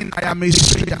 seeing I am a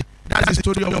stranger? That's the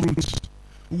story of Ruth.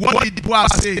 What did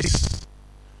Boaz say?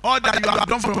 All that you have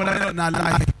done for me in our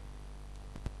life.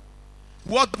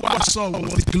 What Boaz saw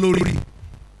was the glory.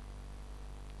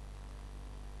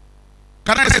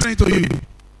 Can I explain it to you?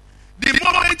 The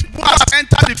moment Boaz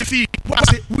entered the field, Boaz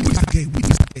said, who is that girl? Who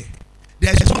is that girl?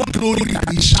 There is one glory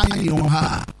that is shining on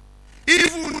her.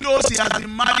 Even though she has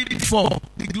been married before,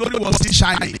 the glory was still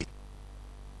shining.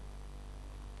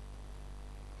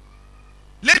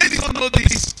 Ladies don't know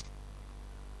this.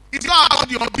 It's not about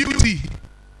your beauty.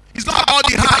 It's not about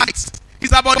the height.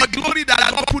 It's about the glory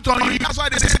that God put on you. That's why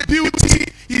they say beauty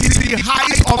is the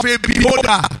height of a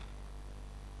beholder.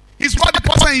 It's what the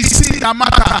person is seeing that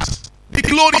matters. The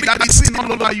glory that is seen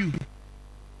all over you.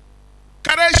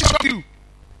 Can I shock you?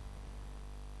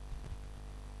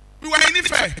 We were in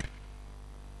Ife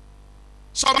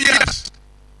some years.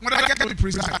 When I get to be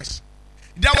precise,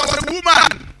 there was a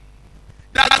woman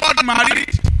that got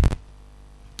married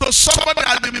to somebody that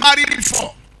had been married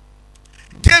before,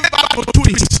 gave birth to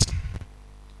twins,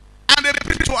 and they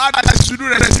preached to her that she should do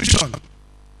restitution.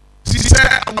 She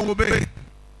said, I will obey.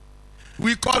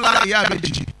 We call her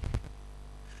Adetunji.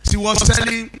 She was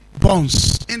selling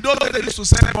bonds. In those days, they used to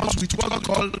sell bonds with what we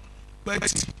call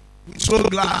petty, with sold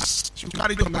glass. She would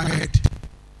carry it on her head.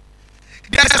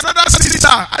 There's another sister,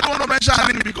 I don't want to mention her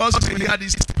name because we hear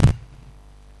this,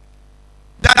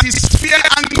 that is fair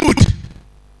and good.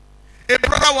 A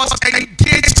brother was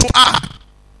engaged to her,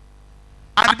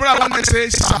 and the brother wanted to say,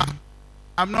 sir,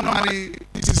 I'm not marrying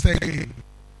this sister again.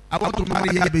 I want to marry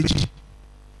Adetunji.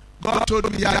 God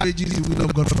told me Adetunji is the will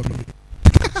of God for me.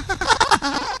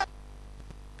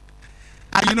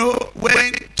 And you know,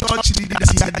 when church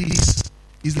leaders hear this,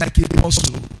 it's like a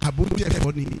puzzle. Adetunji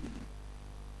funny.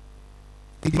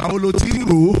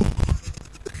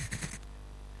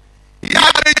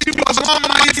 Adetunji was not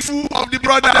mindful of the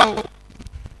brother.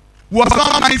 Was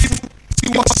not mindful. He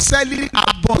was selling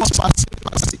her bonds per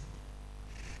se.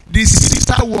 The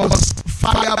sister was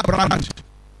firebrand.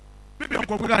 Maybe I'm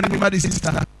going to remember the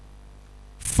sister.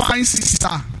 Fine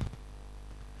sister.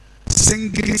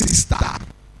 Singing sister.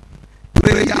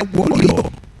 Prayer warrior.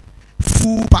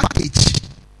 Full package.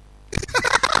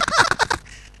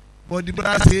 But the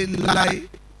brother said, lie.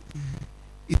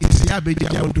 It is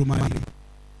Adetunji I want to marry.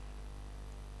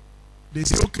 They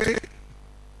say, okay,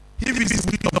 if it is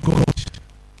the will of God,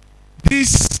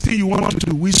 this thing you want to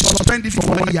do, we suspend it for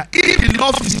 1 year. If the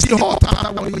love is still hot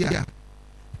after 1 year,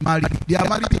 marry. They are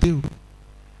married today.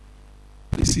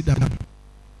 Please sit down.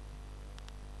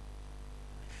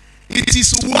 It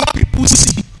is what people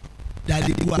see that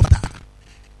they do after.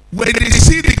 When they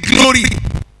see the glory,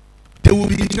 they will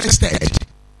be interested.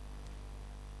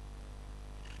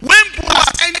 When Boaz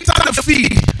entered the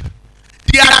field,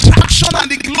 the attraction and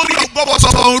the glory of God was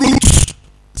on Ruth.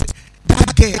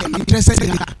 That girl, I'm interested in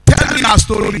her. Tell me her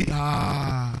story.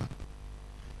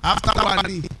 After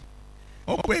one,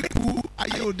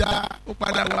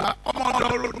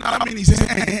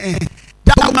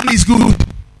 that woman is good.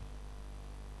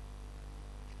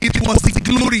 It was the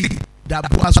glory that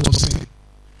Boaz was saying.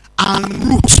 And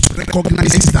Ruth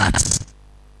recognizes that.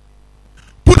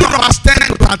 Put it on verse 10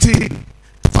 to 13.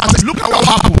 Look at what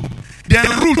happened. Then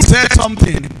Ruth said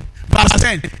something. Verse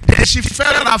 10. Then she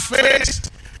fell on her face,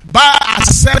 bowed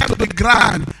herself to the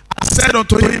ground, and said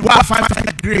unto him, why find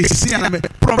grace? See,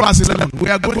 put on verse 11. We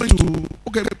are going to,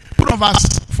 okay, put on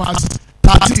verse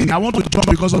 13. I want to jump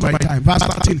because of my time. Verse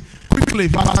 13. Quickly,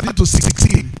 verse 13 to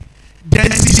 16.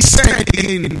 Then she said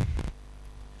again,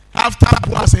 after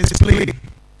Boaz explained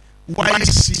why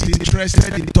she's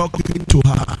interested in talking to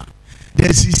her,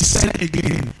 then she said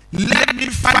again, let me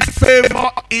find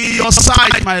favor in your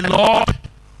sight, my Lord,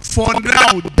 for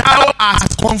now thou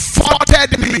hast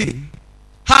comforted me.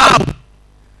 How?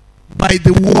 By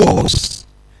the words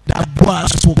that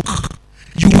Boaz spoke.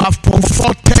 You have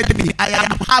comforted me. I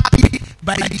am happy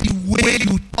by the way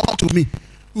you to me.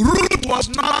 Ruth was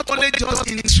not only just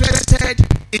interested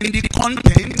in the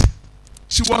content,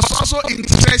 she was also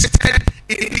interested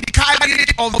in the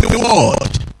carriage of the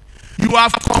word. You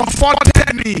have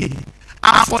comforted me,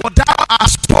 and for thou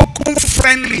hast spoken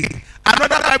friendly.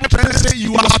 Another Bible translation says,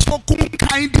 you have spoken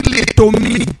kindly to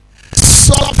me,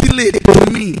 softly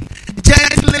to me,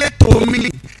 gently to me,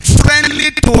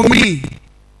 friendly to me.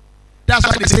 That's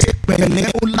why they say, Pele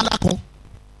olako.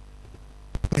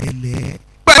 Pele.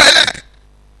 Pele.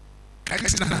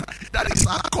 That is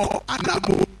Ako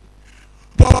Anabo.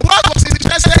 But what was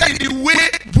interested in the way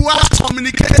Boaz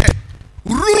communicated?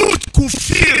 Ruth could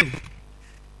feel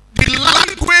the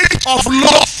language of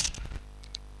love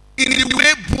in the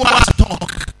way Boaz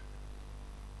talk.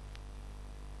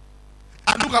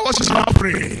 And look at what she's now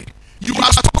praying. You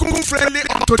have spoken friendly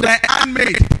unto thy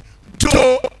handmaid,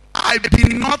 though I be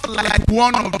not like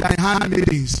one of thy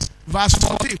handmaidens. Verse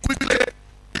 14, quickly.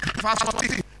 Verse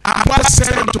 14. And Boaz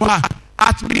said unto her,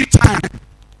 at mealtime,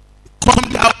 come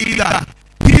thou hither,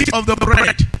 eat of the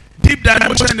bread, dip thy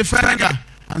motion in the vinegar.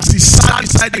 And she sat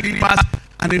beside the reapers,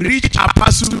 and they reached her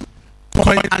parcel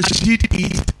coin, and she did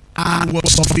eat, and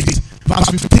was of it. Verse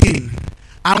 15.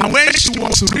 And when she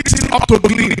was risen up to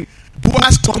glean,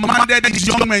 Boaz commanded his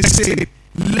young men, saying,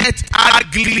 let her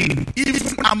glean,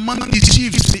 even among the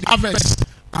sheaves the harvest,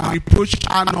 and reproach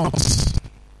her not.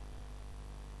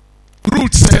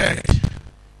 Ruth said,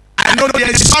 I know there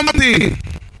is something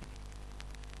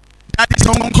that is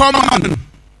uncommon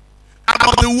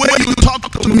about the way you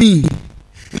talk to me.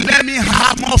 Let me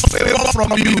have more favor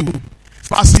from you.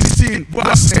 Verse 16,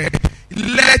 Boaz said,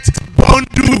 let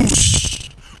bundles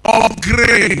of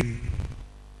grain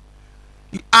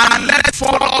and let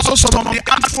fall also some of the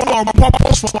handful on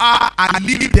purpose for her, and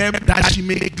leave them that she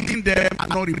may glean them and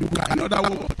not remove her. In other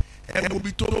words, it will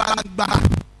be told back.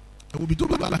 It will be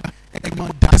told back.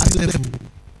 That's level.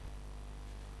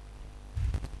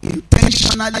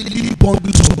 Intentionally leave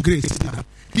bundles of grain.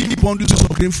 Leave bundles of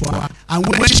grain for her. And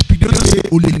when she don't say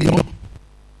Olelio,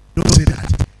 don't say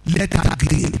that. Let her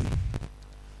glean.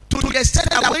 To the extent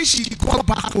that when she got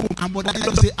back home, and mother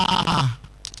don't say, you are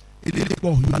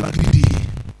greedy.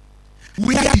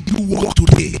 Where did you work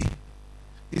today?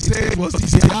 He said,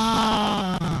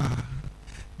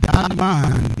 that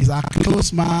man is a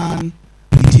close man,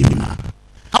 redeemer.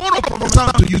 I want to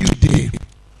prophesy to you today.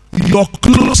 Your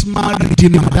close man,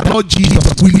 redeemer, the Lord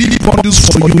Jesus, will leave bundles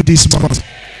for you this month.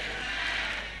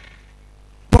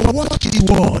 But watch the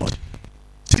word.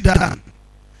 See that?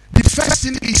 The first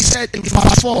thing he said in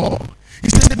verse 4, he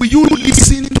said, will you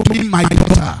listen to me, my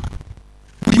daughter?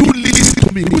 Will you listen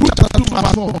to me? Luke chapter 2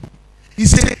 verse 4. He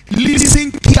said,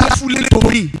 listen carefully to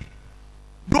me.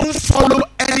 Don't follow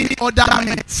any other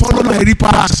man. Follow my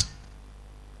reapers.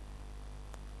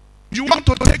 You want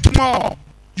to take more.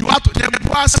 You have to. The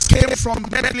Boaz came from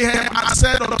Bethlehem and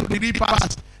said unto the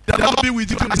reapers, the Lord be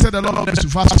with you. And I said, the Lord bless you.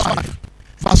 Verse 5.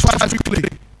 Verse 5 quickly.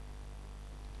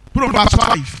 Put on verse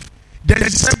 5. Then he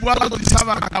said, Boaz to the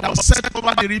servant that was set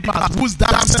over the reapers, whose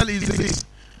damsel is this?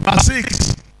 Verse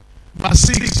 6. Verse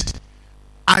 6.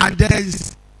 And then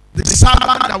the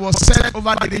servant that was set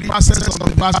over the reapers says on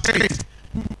the verse 8.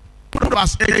 Put on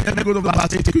verse 8. Let me go to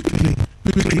verse 8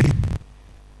 quickly.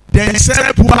 Then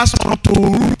said Boaz unto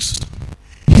Ruth,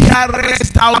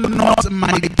 hearest thou not,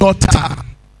 my daughter?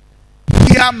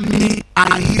 Hear me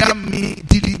and hear me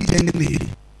diligently,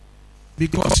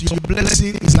 because your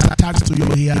blessing is attached to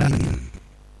your hearing.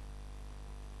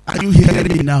 Are you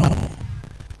hearing me now?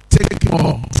 Take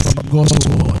more from God's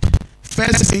word.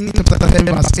 First Kings chapter 10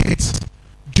 verse 8,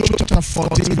 Job chapter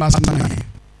 14 verse 9,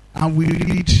 and we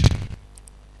read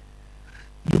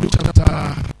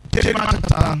Jeremiah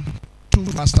chapter 2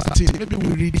 verse 13. Maybe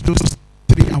we read those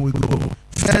three and we go.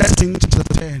 First Kings chapter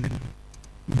 10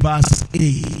 verse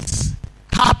 8.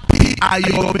 Happy are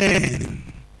your men,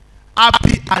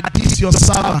 happy are these your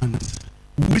servants,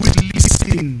 which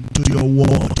listen to your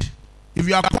word. If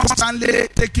you are constantly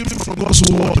taking from God's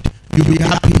word, you'll be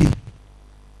happy.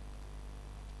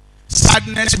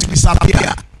 Sadness will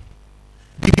disappear.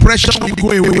 Depression will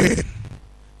go away.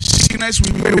 Sickness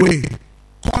will go away.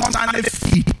 Constantly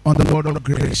feed on the word of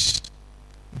grace.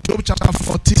 Job chapter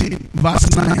 14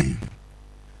 verse 9.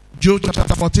 Job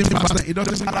chapter 14 verse 9. It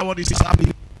doesn't matter what is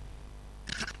happening.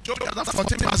 Job chapter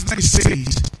 14 verse 9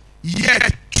 says,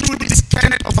 yet through this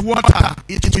current of water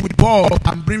it will bud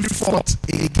and bring forth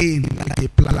again like a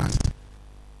plant.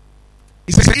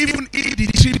 He says, even if the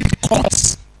tree be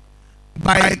cut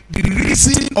by the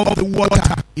reason of the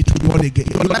water, it will bud again.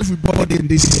 Your life will bud in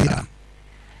this year.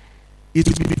 It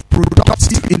will be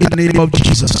productive in the name of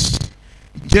Jesus.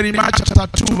 Jeremiah chapter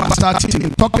 2 verse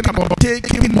 13, talking about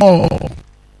taking more.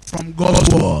 from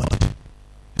God's word.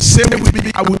 Say with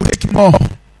me, I will take more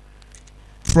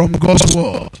from God's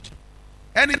word.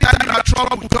 Anytime you are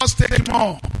troubled, just take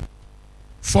more.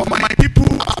 For my people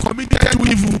are committed to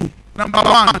evil. Number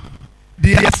one,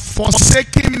 they are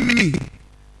forsaking me,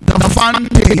 the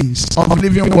fountains of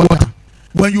living water.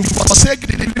 When you forsake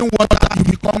the living water, you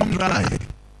become dry.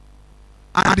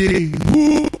 And they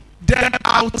who them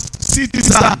out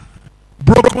citizen,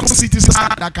 broken citizen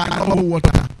that cannot hold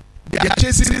water. They are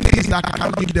chasing things that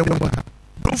cannot give them water.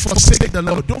 Don't forsake the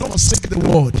Lord. Don't forsake the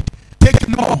word. Take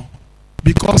more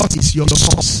because it's your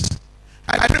source.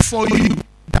 I pray for you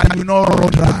that you will not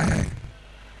run dry.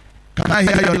 Can I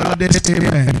hear your loudest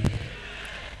amen?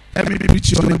 Let me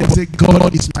preach your name and say,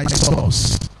 God is my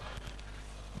source.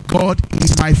 God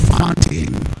is my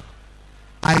fountain.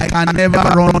 I can never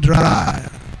run dry.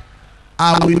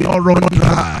 I will not run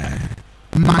dry.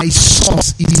 My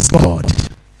source is God.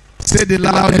 Say the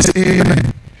loudest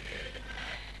amen.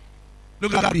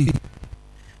 Look at me.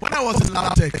 When I was in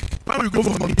LabTech, when we go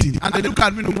for a meeting, and they look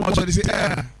at me, they say,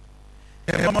 pastor.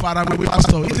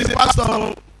 He's a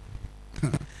pastor.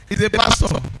 He's a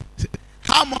pastor.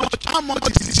 How much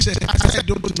is this shirt? I said, I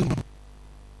don't know.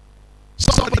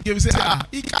 Somebody gave me, say,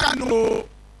 he can't know.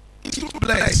 He's too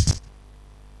blessed.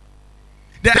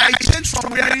 Then I changed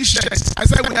from wearing shirts. I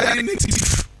said, wearing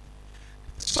native.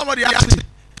 Somebody asked me,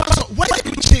 Pastor, why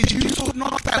did you change? You used to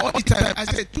not tie all the time. I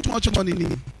said, too much money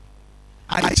in it.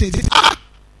 I changed it.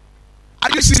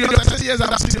 Are you serious? I said, yes,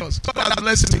 I'm serious. God has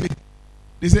blessed me.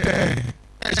 They say,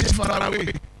 she's far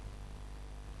away.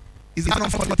 Is that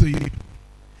not funny to you?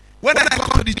 When I come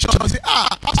to the church, they say,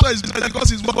 Pastor is blessed because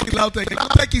he's working LabTech.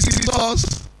 LabTech is his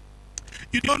source.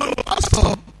 You don't know,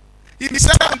 Pastor. He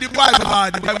said on the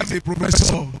Bible, the Bible is a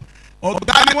professor. Or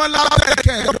that one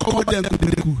LabTech, come with them to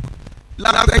the good.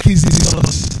 LabTech is his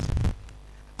source.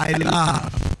 I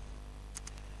laugh.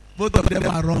 Both of them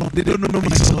are wrong. They don't know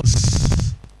my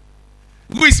source.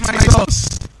 Who is my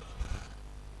source?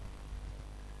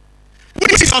 Who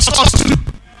is your source too?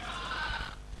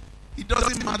 It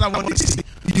doesn't matter what they say.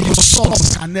 Your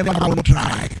source can never run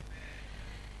dry.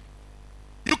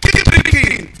 You keep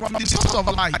drinking from the source of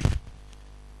life.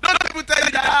 Don't people tell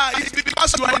you that it's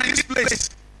because you are in this place.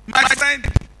 My friend,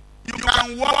 you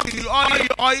can walk in the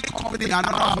oil company and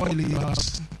not have oil in your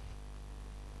house.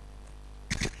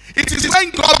 It is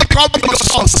when God becomes your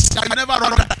source that you never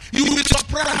run dry. You will be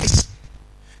surprised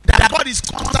that God is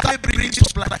constantly bringing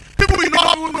supply. People will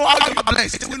not even know how you are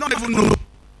blessed. They will not even know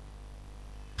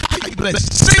how you are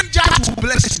blessed. Strangers will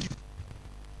bless you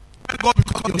when God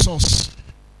becomes your source.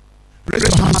 Raise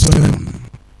your hands to Him.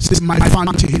 Say, my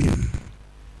fountain,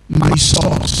 my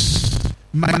source,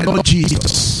 my Lord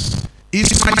Jesus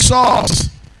is my source.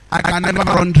 I can never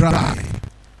run dry.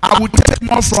 I will take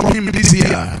more from Him this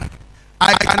year.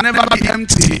 I can never be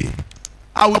empty.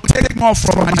 I will take more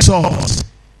from my source.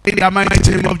 In the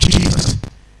mighty name of Jesus.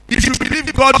 If you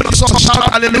believe God, your source, shout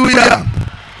hallelujah.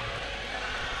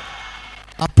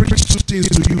 I preach two things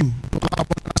to you.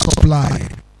 Supply.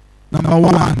 Number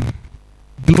one,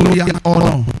 glory and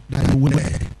honor that you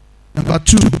wear. Number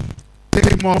two,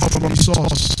 take more from the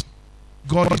source.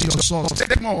 God is your source.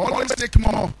 Take more. Always take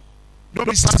more. Don't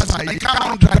be satisfied. You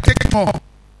can't dry. Take more.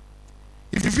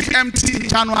 If you feel empty in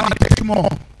January, take more.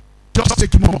 Just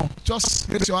take more. Just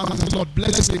raise your hands and say, Lord,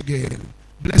 bless us again.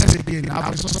 Bless us again. I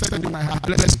have resources in my heart.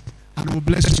 Bless it. And I will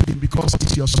bless you because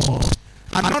it's your source.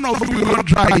 And none of you will run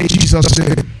dry in Jesus'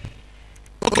 name.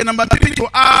 Okay, number three, to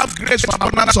have grace for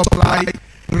abundant supply,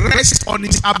 rest on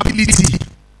His ability.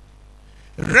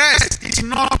 Rest is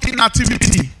not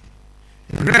inactivity.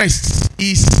 Rest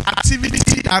is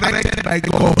activity directed by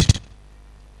God.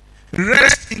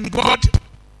 Rest in God's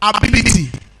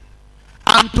ability.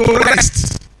 And to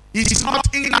rest is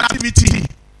not inactivity.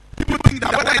 People think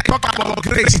that when I talk about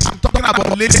grace, I'm talking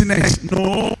about laziness.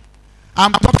 No.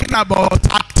 I'm talking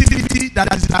about activity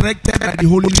that is directed by the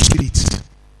Holy Spirit.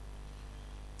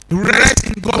 Rest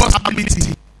in God's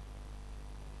ability.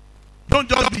 Don't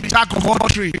just be jack of all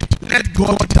trade. Let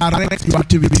God direct your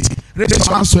activity. Raise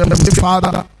your hands to heaven and say,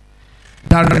 Father,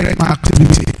 direct my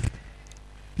activity.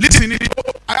 Listen,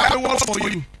 I have a word for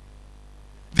you.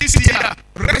 This year,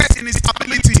 rest in His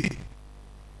ability.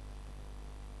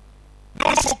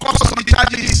 Don't focus on the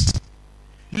charges.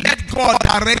 Let God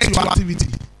direct your activity.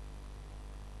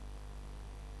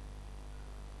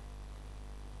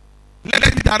 Let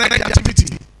Him direct the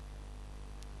activity.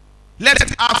 Let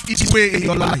Him have His way in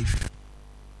your life.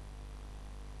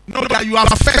 Know that you are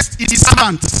first His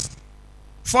servant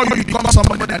before you become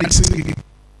somebody that is singing.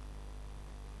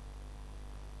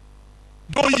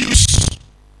 Don't use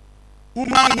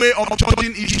human way of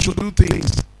judging issues to do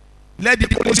things. Let the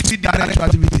Holy Spirit direct your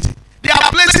activity. There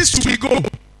are places to go,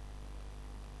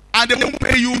 and they won't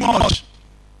pay you much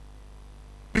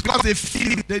because they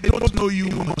feel they don't know you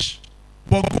much.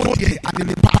 But go there and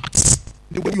impact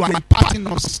the way you are imparting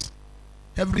us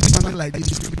every Sunday like this.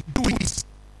 Do it.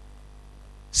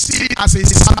 See it as a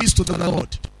service to the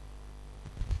Lord.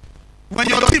 When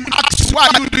your team asks why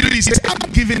you do this, say,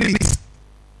 I'm giving it.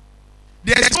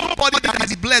 There is nobody that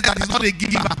is blessed that is not a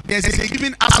giver. There is a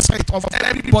giving aspect of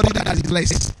everybody that is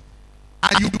blessed.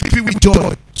 And you give it with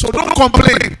joy. So don't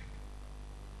complain.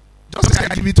 Just say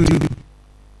I give it to you.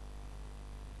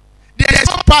 There is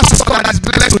no pastor that is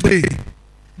blessed today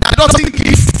that doesn't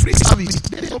give free service.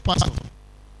 There is no pastor.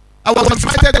 I was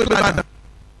invited to Ghana.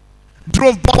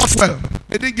 Drove Boswell.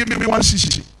 They didn't give me one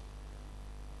shishi.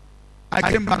 I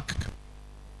came back.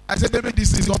 I said, maybe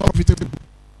this is not profitable.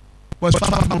 But it's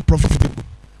far from profitable.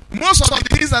 Most of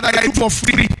the things that I do for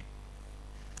free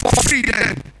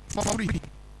then, for free.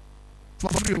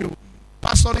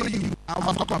 Pastoring you, I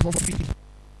was talking for free.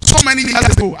 So many years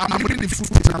ago, I'm reading the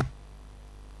fruit now.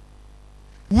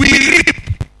 We reap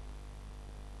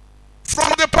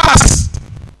from the past.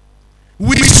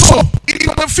 We sow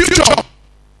into the future.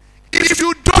 If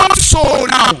you don't sow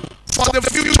now for the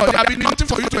future, there will be nothing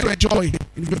for you to enjoy.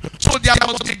 So there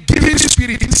must be a giving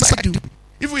spirit inside you,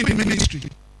 even in the ministry.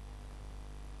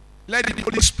 Let the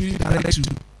Holy Spirit direct you.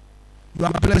 You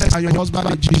are blessed and your husband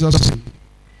in Jesus' name.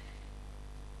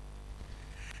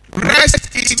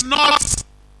 Rest is not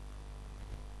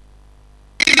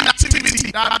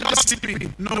inactivity that I'm just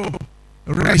sleeping. No.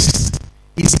 Rest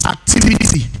is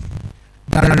activity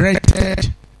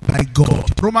directed by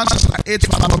God. Romans 8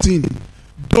 verse 14.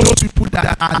 Those people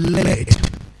that are led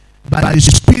by the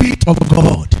Spirit of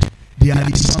God, they are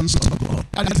the sons of God.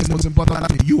 That is the most important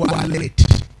thing. You are led.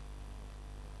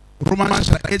 Romans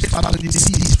 8 verse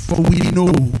 26. For we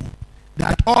know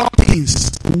that all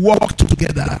things work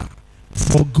together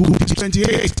for good.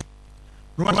 28.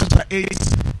 Romans 8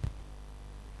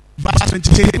 verse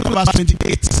 28. Verse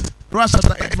 28. Romans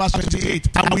 8 verse 28.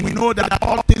 And we know that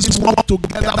all things work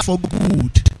together for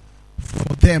good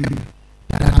for them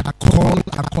that are called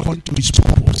according to his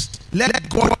purpose. Let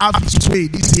God have his way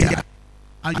this year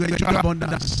and you enjoy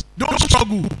abundance. Don't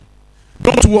struggle.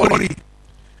 Don't worry.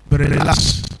 But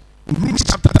relax. Ruth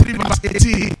chapter 3 verse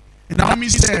 18. Naomi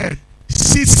said,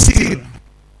 sit still,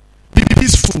 be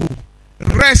peaceful,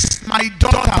 rest my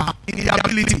daughter in the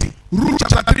ability. Ruth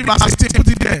chapter 3 verse 18. Put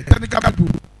it there. Technical people.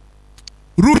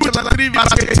 Ruth chapter 3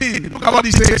 verse 18. Look at what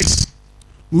he says.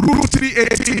 Ruth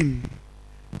 3:18.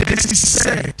 Then she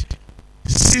said,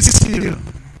 sit still,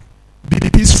 be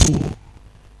peaceful,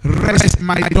 rest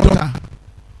my daughter,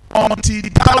 until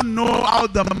thou know how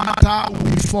the matter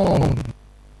will fall.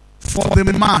 For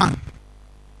the man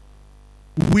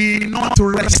will not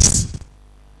rest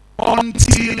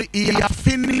until he have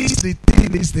finished the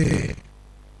thing is there.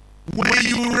 When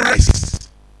you rest,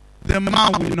 the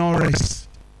man will not rest.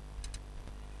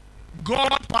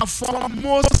 God performed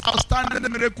most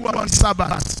outstanding miracle on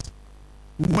Sabbath.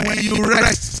 When you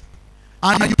rest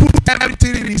and you put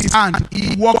everything in his hand,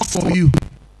 he works for you.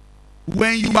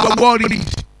 When you are worried,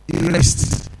 he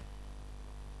rests.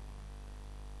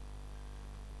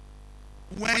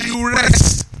 When you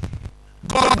rest,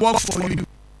 God works for you.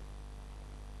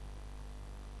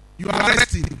 You are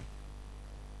resting.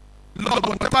 Lord,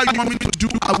 whatever you want me to do,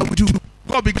 I will do.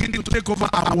 God begin to take over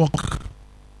our work.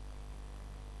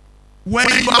 When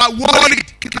you are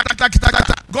worried,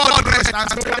 God rest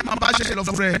and say, I'm a shell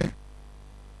of bread.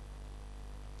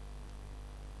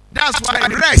 That's why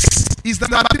rest is the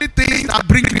three things that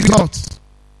bring results.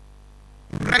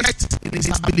 Rest in his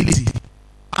ability.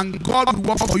 And God will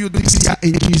work for you this year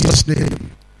in Jesus'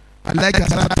 name. I like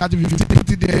Isaiah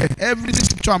 30:15 there. Every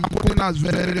scripture I'm quoting now is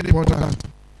very, very important.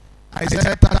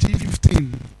 Isaiah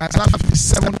 30:15, Isaiah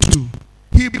 57:2,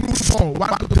 Hebrews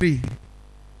 4:1-3.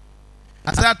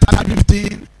 Isaiah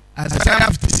 30:15,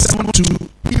 Isaiah 57:2,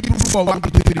 Hebrews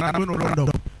 4:1-3. I'm going to round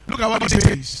up. Look at what it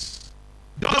says.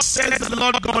 Thus says the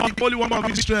Lord God, the Holy One of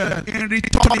Israel, in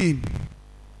returning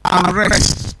and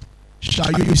rest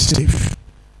shall you be safe.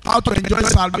 How to enjoy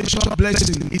salvation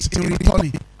blessing is in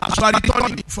returning. As you are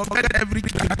returning, forget every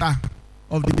character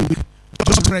of the week.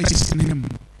 Just rest in him.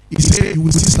 He said you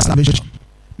will see salvation.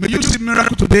 May you see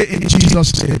miracle today in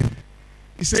Jesus' name.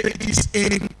 He said it is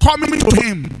in coming to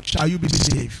him shall you be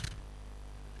saved.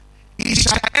 He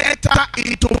shall enter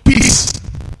into peace.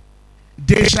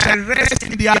 They shall rest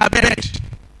in their bed,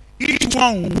 each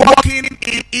one walking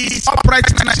in his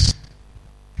uprightness.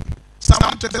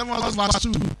 Psalm 27 verse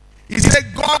 2. He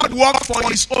said God works for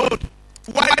his own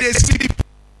while they sleep,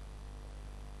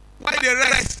 while they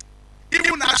rest. Even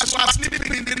Even as you are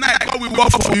sleeping in the night, God will work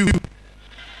for you.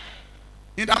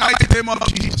 In the mighty name of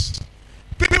Jesus.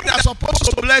 People that are supposed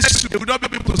to bless you, they will not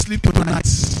be able to sleep tonight.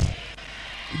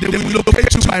 They will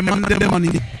locate you by Monday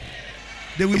morning.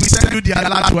 They will send you the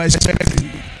alert you are expecting.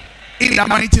 In the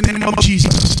mighty name of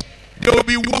Jesus. They will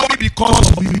be worried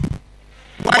because of you.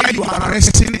 While you are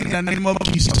resting in the name of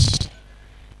Jesus.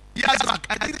 Years back,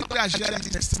 I think I shared this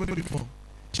testimony before.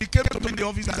 She came to me in the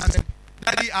office and said,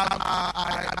 Daddy,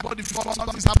 I bought the form.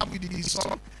 Something's happened with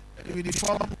the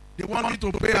form. They want me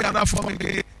to pay another form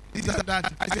again. This and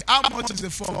that. I said, how much is the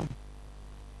form?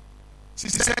 She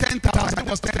said 10,000. It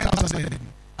was 10,000 then.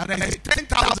 And I said,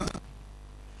 10,000.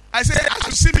 I said, I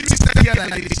should see me stand here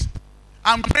like this.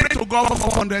 I'm praying to God for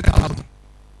 400,000.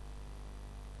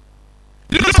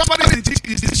 You know somebody in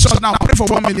this church now, pray for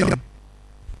 1 million.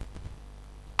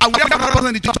 And we have another person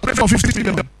in the church, pray for 50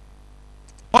 million.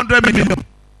 100 million.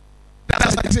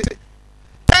 That's what I said.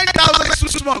 10,000 is too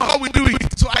small. God will do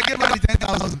it. So I gave her the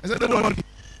 10,000. I said, don't worry.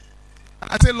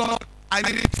 And I said, Lord, I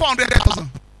need 400,000.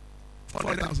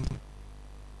 400,000.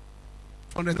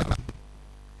 400,000.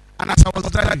 And as I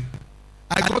was driving,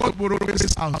 I got to borrow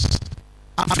this house.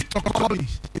 And Victor called me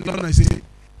in London and said,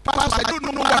 Pastor, I don't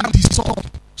know why I'm disturbed.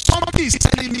 Somebody is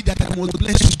telling me that I must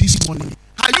bless you this morning.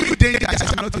 Are you in danger? I said,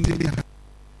 I'm not in danger.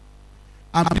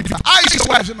 I'm fine. I is your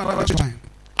wife? I said, my wife is fine.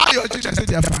 Are your children? I said,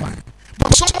 they are fine.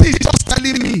 But somebody is just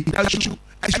telling me that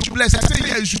I should bless. I said,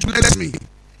 yeah, you should bless me.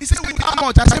 He said, with how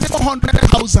much? I said,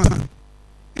 400,000.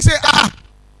 He said,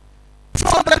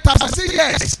 400,000. I said,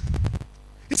 yes.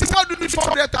 He said, what do you need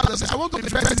 400,000? I said, I want to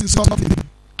invest in something.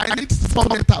 I need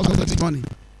 400,000 this money.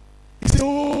 He said,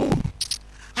 oh,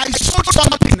 I sold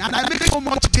something and I made so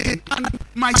much gain. And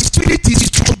my spirit is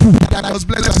troubled that I was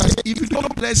blessed. I said, if you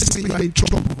don't bless me, you are in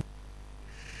trouble.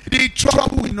 The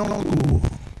trouble will not go.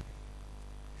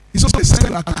 It's also the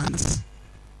same account.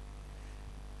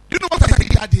 You know what I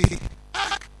did that day?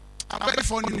 I'm very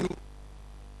funny.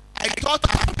 I thought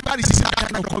I never received that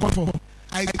kind of call for.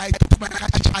 I took my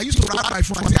catch. I used to wrap my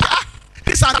phone and say,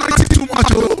 this anointing too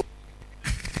much. Oh.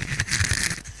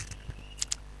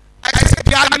 I said,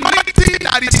 the anointing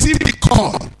that received the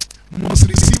call must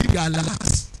receive the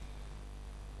alert.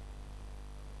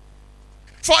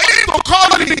 For him to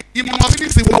call me, he must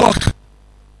finish the work.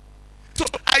 So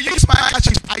I use my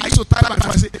handkerchief. I used to type my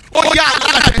phone and say, oh yeah,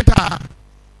 alert enter.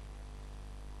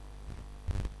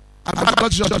 I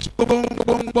got church.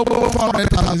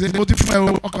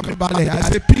 I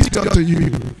say, peace be unto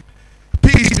you.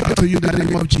 Peace be unto you in the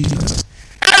name of Jesus.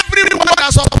 Everyone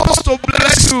that's supposed to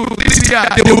bless you this year,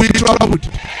 they will be troubled.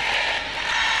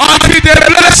 Until they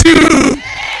bless you.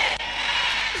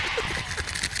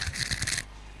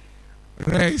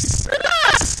 Rest.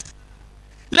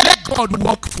 Let God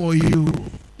work for you.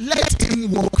 Let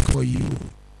him work for you.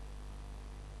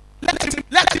 Let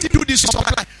him do this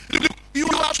supply. Look, you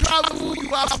have traveled, you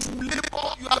have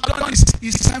labored, you have done this.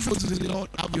 It's time for the Lord.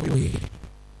 Have your way.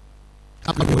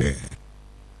 Have your way.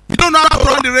 You don't know how to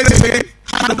run the race again.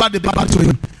 Hand over the battle to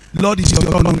him. Lord is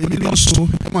your God.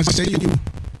 Come on, say you.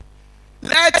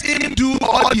 Let him do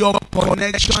all your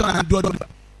connection and do all.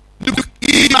 Look,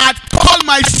 he might call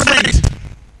my friend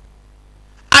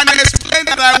and explain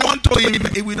that I want to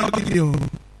him. He will not give you.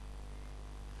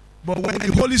 But when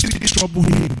the Holy Spirit trouble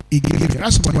him, he gave you.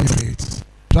 That's about your faith.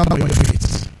 That's about your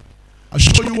faith. I'll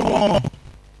show you one more.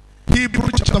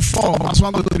 Hebrews chapter 4, verse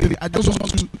 1 to 3. I just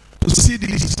want to see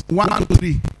this 1 to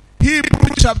 3.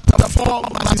 Hebrews chapter 4,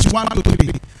 verses 1 to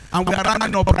 3. And we are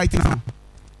running up right now.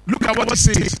 Look at what it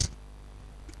says.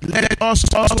 Let us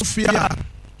also fear.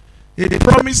 A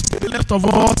promise be left of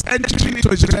us, entering into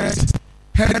his rest.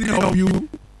 Any of you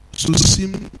should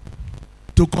seem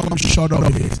to come short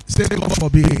of it. Say, God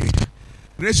forbid.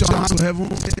 Raise your hands to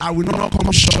heaven. I will not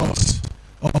come short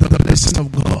of the blessing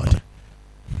of God.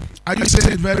 Are you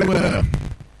saying it very well?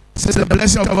 Say, the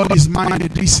blessing of God is mine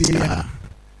this year.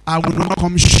 I will not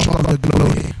come short of the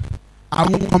glory. I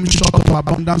won't come short of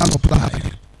abundant supply.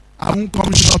 I won't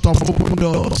come short of open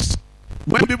doors.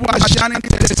 When people are sharing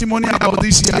testimony about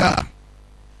this year,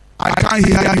 I can't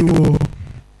hear you.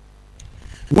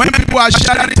 When people are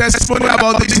sharing testimony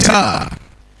about this year,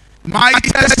 my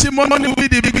testimony will be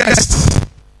the biggest.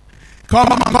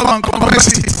 Come on, confess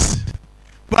it.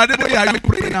 But anyway, are you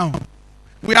praying now?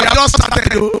 We have just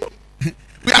started,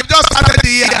 we have just started the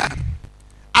year.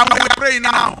 And we are praying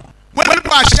now. When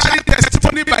people are sharing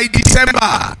testimony by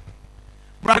December,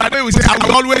 brother, we say, I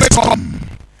will always come.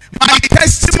 My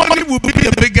testimony will be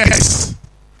the biggest.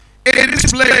 In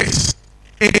this place,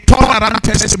 a turnaround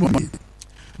testimony.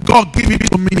 God give it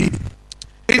to me.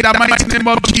 In the mighty name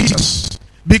of Jesus.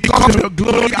 Because of your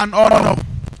glory and honor.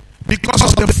 Because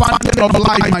of the fountain of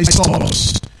life, my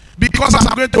source. Because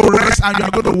I'm going to rest and you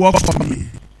are going to work for me.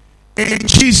 In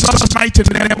Jesus' mighty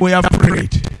name we have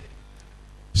prayed.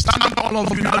 Stand up, all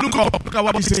of you. Now look up. Look at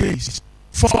what he says.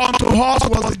 For unto us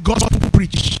was the gospel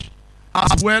preached,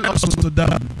 as well as unto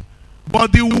them.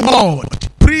 But the word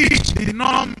preached did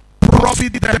not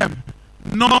profit them,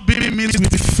 not being mixed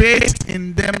with faith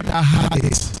in them that had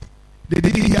it. They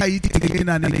didn't hear it again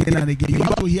and again and again. You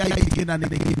have to hear it again and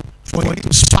again for it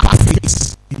to spark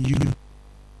faith in you.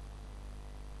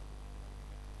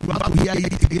 You have to hear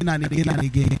it again and again and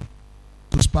again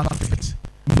to spark faith.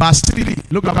 Verse 3.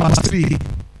 Look at verse 3.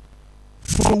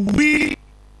 For we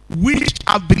which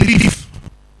have believed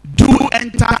do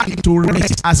enter into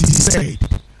rest, as he said,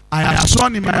 I have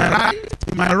sworn in my right,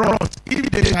 in my wrath, if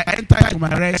they shall enter into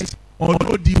my rest,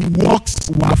 although the works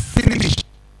were finished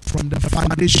from the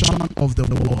foundation of the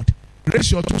world.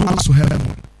 Raise your 2 hands to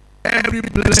heaven. Every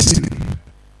blessing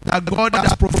that God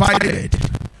has provided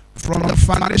from the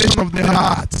foundation of the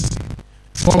heart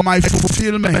for my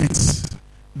fulfillment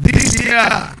this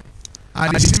year, I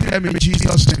receive them in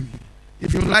Jesus' name.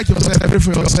 If you like yourself, pray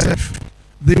for yourself.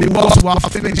 The works were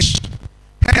finished.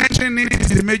 Entering it is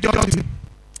the major thing.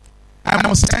 I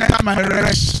must enter my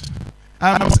rest.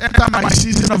 I must enter my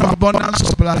season of abundant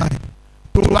supply.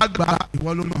 To work back,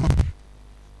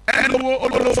 and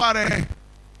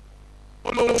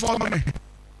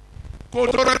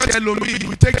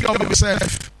you take care of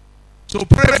yourself. So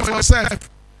pray for yourself.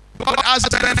 God has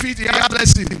benefit, He has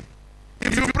blessing.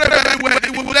 If you pray very well,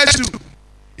 He will bless you.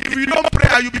 If you don't pray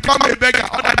and you become a beggar,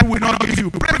 other people will not give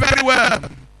you. Pray very well.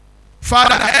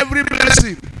 Father, every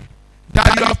blessing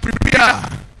that you have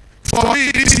prepared for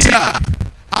me this year,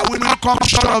 I will not come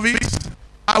short of it.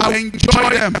 I will enjoy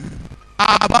them.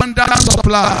 Abundant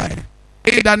supply.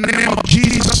 In the name of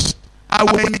Jesus, I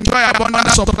will enjoy abundant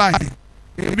supply.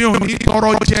 I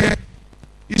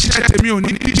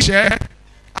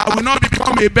will not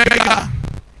become a beggar.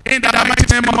 In the mighty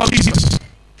name of Jesus.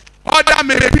 Other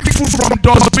may pick food from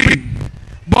dustbin,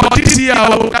 but this year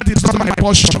that is not my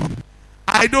portion.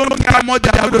 I don't care how much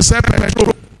I will sell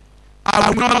petrol. I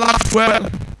will not lack fuel.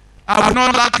 I will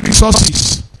not lack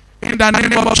resources. In the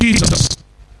name of Jesus.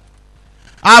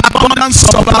 Abundant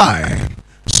supply,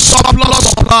 surplus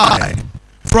supply,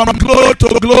 from glory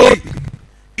to glory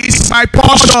is my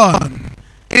portion.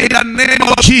 In the name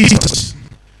of Jesus.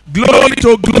 Glory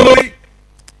to glory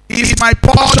is my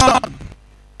portion.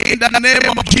 In the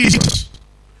name of Jesus.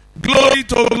 Glory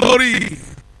to glory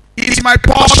is my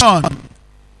portion.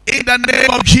 In the name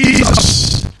of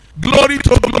Jesus. Glory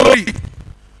to glory.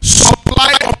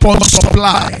 Supply upon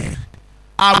supply.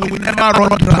 I will never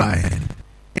run dry.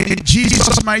 In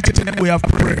Jesus' mighty name we have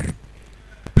prayed.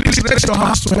 Please raise your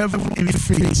hands to heaven in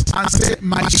faith and say,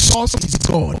 my source is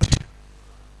God.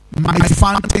 My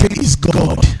fountain is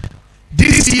God.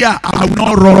 This year I will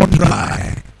not run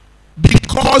dry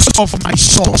because of my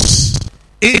source.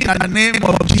 In the name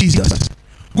of Jesus.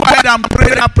 Go ahead and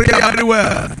pray that prayer very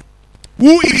well.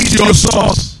 Who is your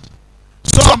source?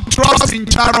 Some trust in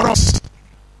chariots.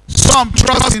 Some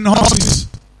trust in horses.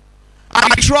 I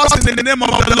trust in the name of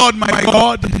the Lord my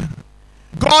God.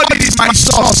 God is my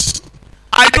source.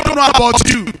 I don't know about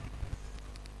you.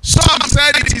 Some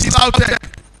said it is Lautech.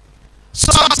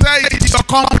 Some say it is your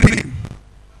company.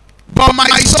 But my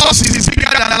source is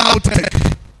bigger than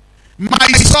Lautech. My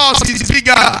source is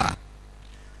bigger.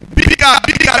 Bigger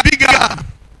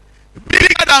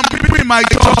than people in my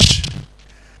church.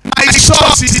 My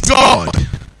source is God.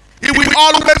 It will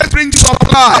always bring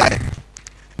supply.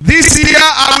 This year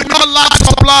I will not lack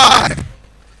supply.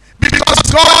 Because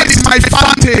God is my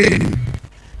fountain.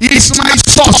 He is my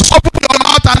source. Open your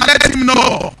mouth and let Him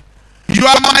know. You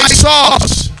are my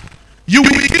source. You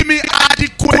will give me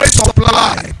adequate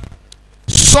supply.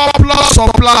 Surplus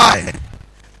supply.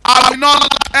 I will not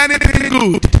lack anything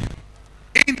good.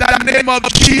 In the name of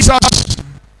Jesus.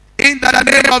 In the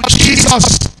name of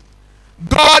Jesus.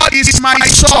 God is my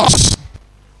source.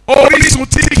 Orísun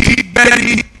tí kì í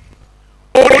gbẹ̀yìn.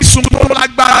 Orísun tó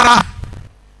lágbára.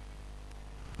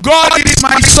 God is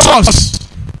my source.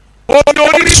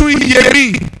 Orísun ìyè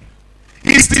mi.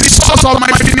 Is the source of my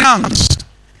finance.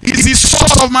 Is the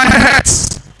source of my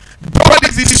health. God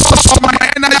is the source of my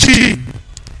energy.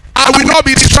 I will not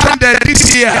be stranded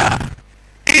this year.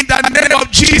 In the name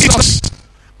of Jesus.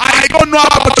 I don't know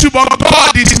about you, but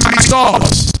God is my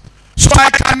source. So I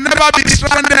can never be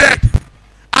stranded.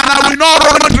 And I will not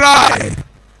run dry.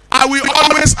 I will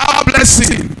always have a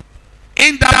blessing.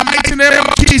 In the mighty name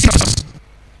of Jesus.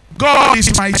 God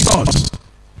is my source.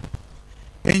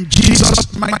 In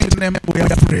Jesus' mighty name we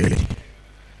have prayed.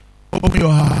 Open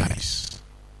your eyes.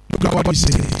 Look at what He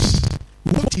says.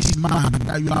 What is man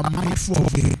that you are mindful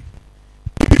of him?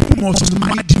 People must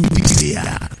mind you this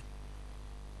year.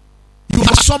 You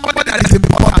are somebody that is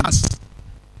important.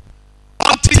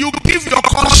 Until you give your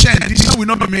conscience, decision will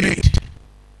not be made.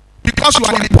 Because you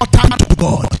are important to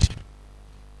God.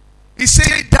 He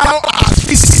said, thou hast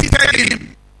visited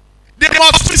him. They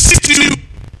must visit you.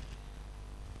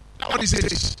 That's what he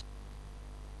says.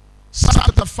 Psalm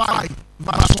chapter 5,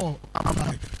 verse 4 and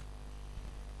 5.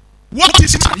 What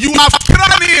is man? You have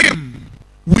crowned him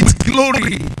with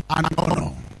glory and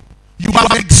honor. You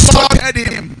have exalted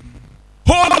him.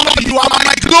 Oh Lord, you are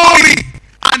my glory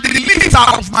and the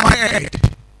lifter of my head.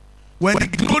 When the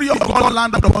glory of God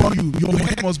landed upon you, your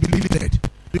head must be lifted.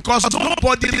 Because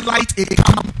nobody light a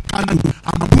candle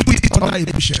and put it under a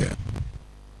bushel.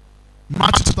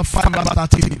 Matthew chapter 5, verse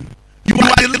 13. You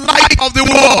are the light of the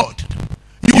world.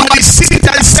 You are the city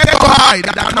that is set high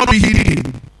that cannot be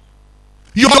hidden.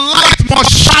 Your light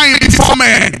must shine before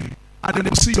men, and they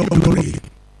will see your glory.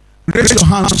 Raise your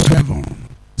hands to heaven.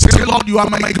 Say, Lord, you are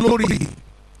my glory.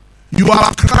 You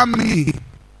have crowned me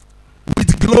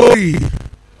with glory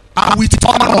and with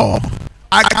honor.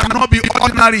 I cannot be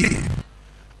ordinary.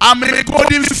 I'm a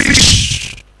golden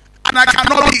fish, and I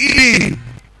cannot be eaten.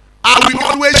 I will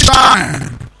always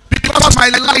shine, because my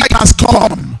light has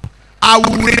come. I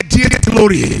will radiate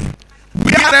glory.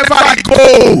 Wherever I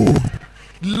go,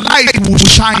 light will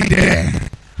shine there.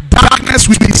 Darkness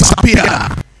will disappear.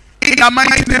 In the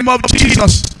mighty name of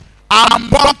Jesus, I'm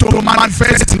born to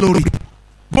manifest glory.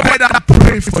 Go ahead and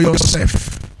pray for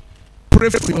yourself. Pray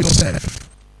for yourself.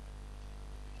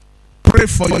 Pray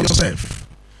for yourself.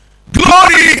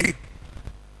 Glory!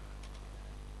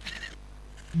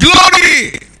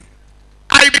 Glory!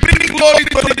 I bring glory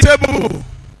to the table.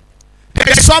 There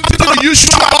is something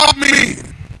unusual about me.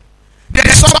 There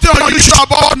is something unusual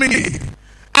about me.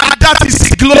 And that is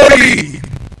the glory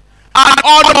and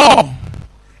honor.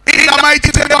 In the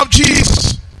mighty name of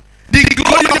Jesus. The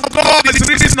glory of God is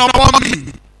risen upon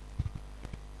me.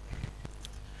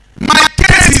 My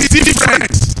case is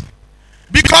different.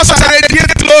 Because I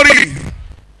radiate glory.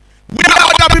 Where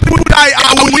other people die,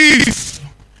 I will live.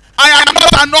 I am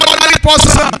not an ordinary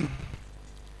person.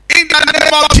 In the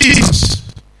name of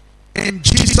Jesus. In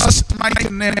Jesus' mighty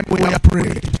name we are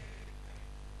praying.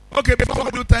 Okay, before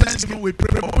we do Thanksgiving, we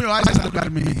pray. Open your eyes and look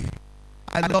at me.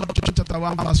 I love John chapter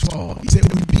 1 verse 4. He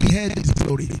said, we behead his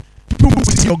glory. People will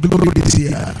see your glory this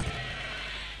year.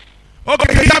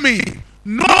 Okay, hear me.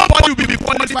 Nobody will be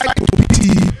qualified to pity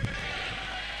you.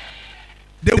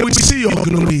 They will see your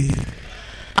glory.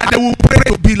 And they will pray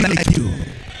to be like you.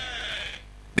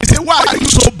 They say, why are you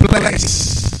so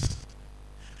blessed?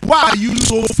 Why are you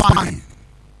so fine?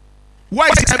 Why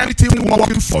is everything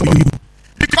working for you?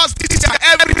 Because this is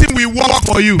everything will work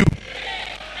for you.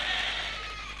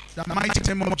 The mighty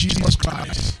name of Jesus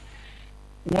Christ.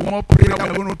 One more prayer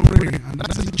we're going to pray. And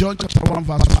that's in John chapter 1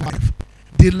 verse 5.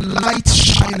 The light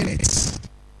shineth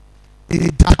in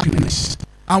darkness.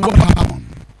 And what happened?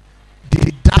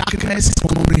 The darkness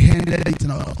comprehended it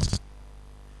not.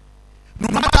 No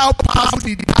matter how powerful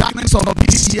the darkness of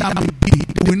this year may be,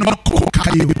 they will not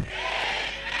conquer you.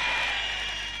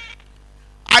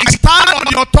 I stand on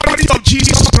the authority of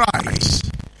Jesus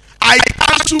Christ. I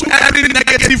cancel every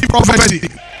negative prophecy.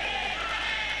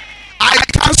 I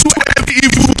cancel every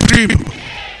evil dream.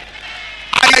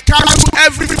 I cancel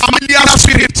every familiar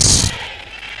spirit.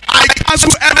 I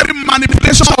cancel every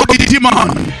manipulation of the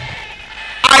demon.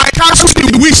 I cancel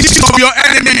the wishes of your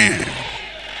enemy.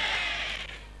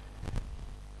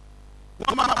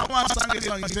 One man sang a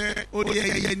song, he said, oh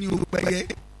yeah, you pay.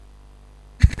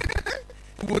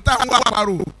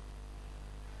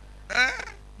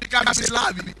 Because it's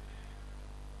lovely.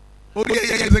 Oh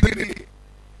yeah,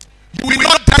 you will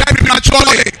not die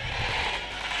prematurely.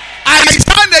 I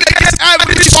stand against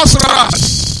every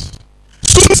sorcerers,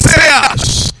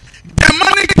 soothsayers,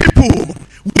 demonic people.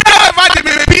 Wherever they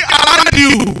may be around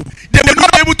you, they will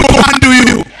not be able to handle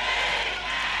you.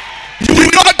 You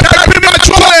will not die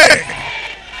prematurely.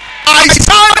 I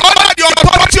stand under the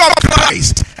authority of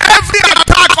Christ. Every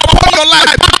attack upon your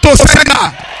life, back to sender.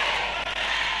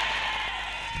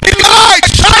 The light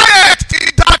shineth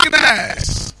in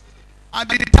darkness, and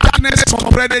the darkness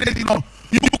comprehended it not.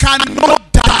 You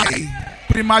cannot die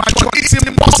premature. It's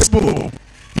impossible.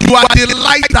 You are the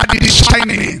light that is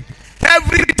shining.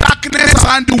 Every darkness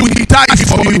around you will die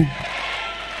for you.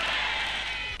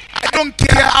 I don't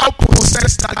care how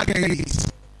possessed that guy is.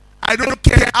 I don't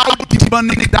care how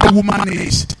demonic that woman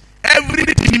is. Every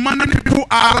demonic people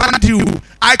around you,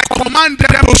 I command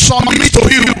them to submit to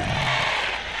you.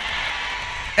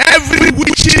 Every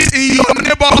witches in your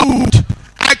neighborhood,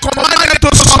 I command them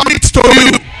to submit to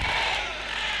you.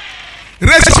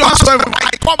 Raise your hands forever.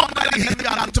 I come under the heavy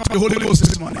anointing of the Holy Ghost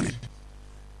this morning.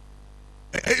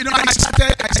 You know, I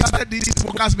started this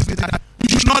focus meeting that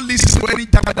you should not listen to any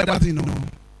type of thing. No.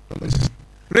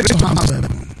 Raise your hands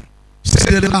forever.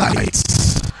 Say the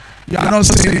lights. You are not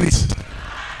saying it.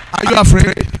 Are you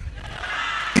afraid?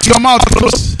 Is your mouth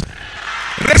closed?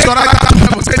 Raise your right hand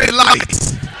and say the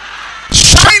light.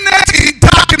 Shine it in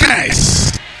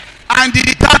darkness, and the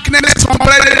darkness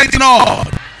comprehend it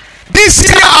not. This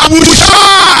year I will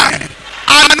shine,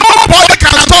 and nobody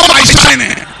can stop my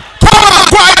shining. Come on,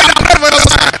 go ahead and pray for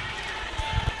yourself.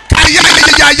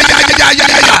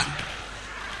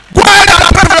 Go ahead and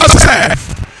pray for yourself.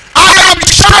 I am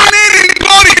shining in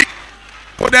glory.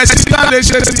 Oh, there's a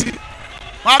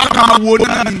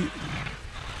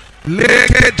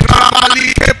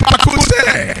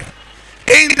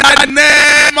in the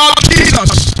name of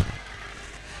Jesus.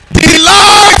 The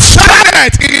light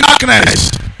shineth in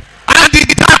darkness, and the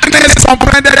darkness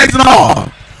comprehended it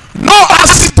not. No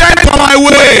accident on my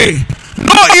way,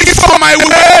 no evil on my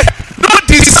way, no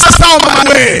disaster on my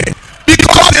way,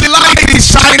 because the light is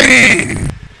shining.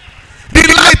 The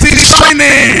light is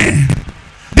shining.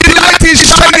 The light is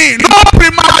shining. No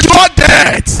premature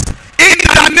death. In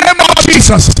the name of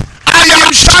Jesus, I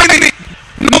am shining.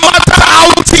 No matter how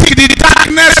thick the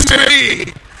darkness may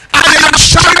be, I am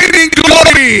shining in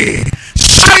glory,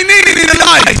 shining in the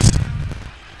light.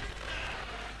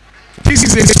 This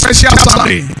is a special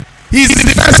Sunday. It's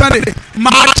the first Sunday.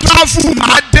 My travel,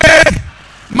 my day,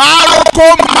 my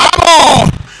roko, my bo,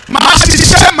 my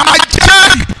sise, my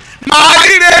jam, my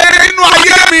ire.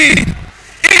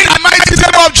 In the mighty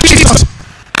name of Jesus,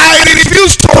 I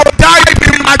refuse to die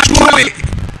prematurely.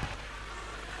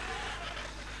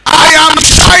 I am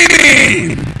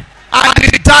shining, and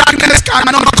the darkness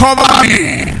cannot cover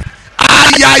me.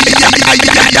 I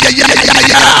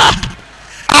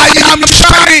am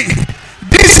shining.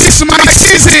 This is my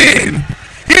season.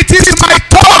 It is my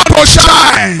turn to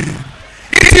shine.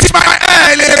 It is my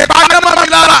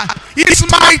it's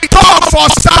my turn for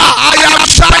star. I am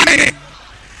shining.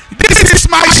 This is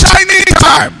my shining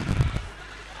time.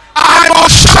 I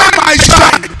must shine my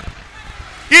shine.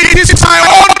 It is my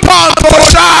own turn to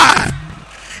shine.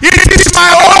 It is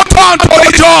my own turn to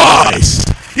rejoice.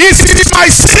 It is my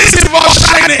season for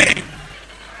shining.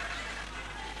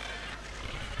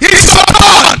 It is your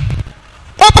turn.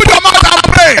 Open your mouth and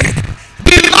pray.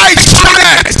 The light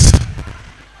shines.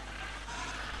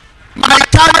 My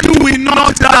candle will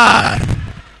not die.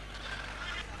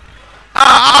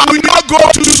 I will not go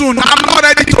too soon. I'm not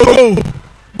ready to go.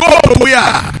 Go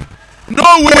where?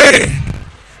 No way.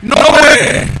 No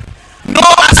way. No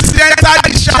accidental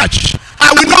discharge.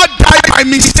 I will not die by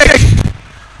mistake.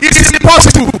 It is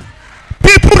impossible.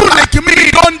 People like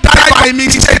me don't die by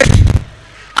mistake.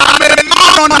 I'm a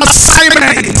man on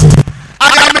assignment. I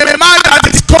am a man that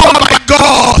is called by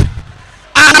God.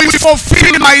 I will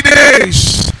fulfill my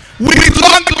days. With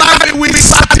long life it will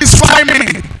satisfy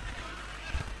me.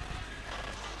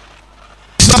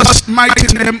 In Jesus'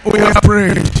 mighty name we have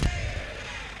prayed.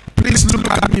 Please look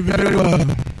at me very well.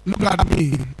 Look at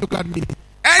me. Look at me.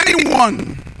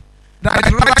 Anyone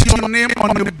that writes your name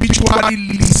on the obituary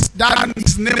list, that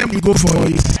his name will go for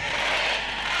it.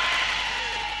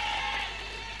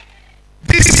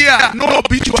 This year, no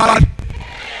obituary.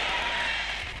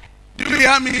 Do you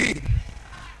hear me?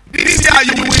 This year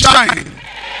you will shine.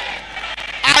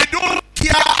 I don't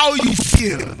care how you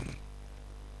feel.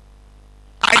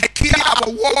 I care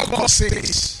about what God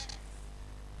says.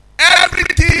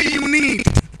 Everything you need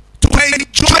to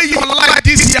enjoy your life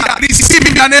this year, receive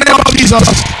in the name of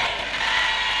Jesus.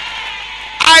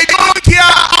 I don't care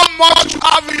how much you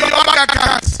have in your bank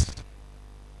account.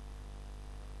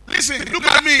 Listen, look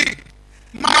at me.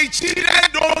 My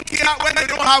children don't care when they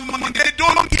don't have money. They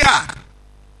don't care.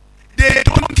 They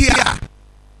don't care.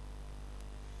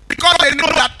 Because they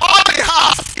know that all they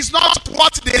have is not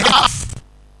what they have.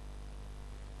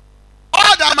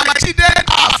 All that my children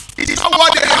have is not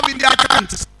what they have in their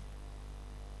account.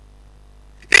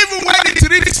 Even when it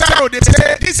reaches zero, they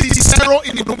say, this is zero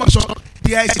in the promotion.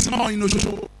 There is no in the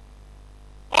show.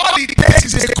 All it takes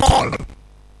is a call.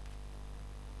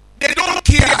 They don't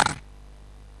care.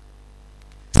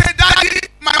 Say, Daddy,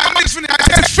 my mom is finished.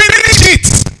 I said, finish it.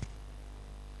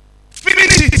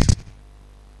 Finish it.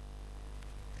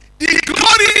 The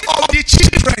glory of the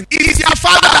children is your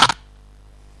father.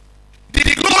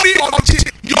 The glory of the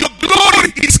children, your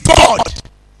glory is God.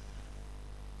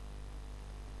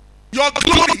 Your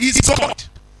glory is God.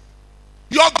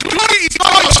 Your glory is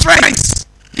not your strength.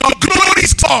 Your glory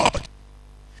is God.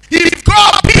 If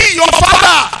God be your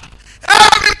father,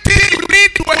 everything you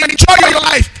need to enjoy your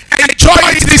life, enjoy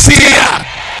it this year.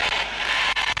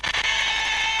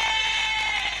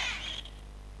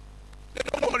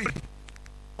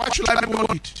 What should I be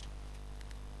worried?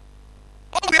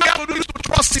 All we have to do is to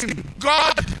trust him.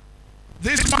 God,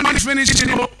 this money is finished,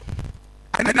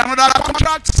 and then another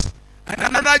contract, and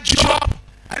another job,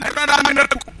 and another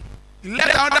miracle.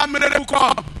 Let another miracle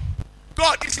come.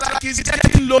 God, it's like he's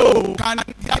getting low. Can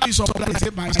that be supply? Say,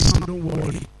 my son, don't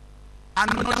worry.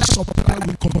 Another supply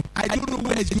will come. I don't know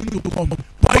where it's going to come,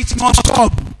 but it must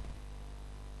come.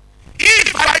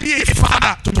 If I be a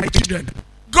father to my children,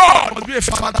 God must be a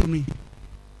father to me.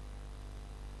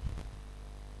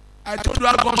 I told you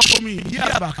how God showed me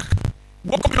years back.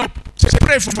 Woke me up, said,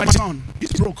 pray for my son.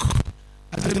 He's broke.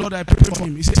 I said, Lord, I pray for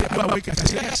him. He said, are you awake? I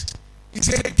said, yes. He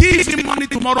said, give him money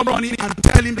tomorrow morning and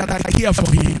tell him that I care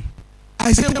for him.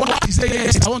 I said, what? He said,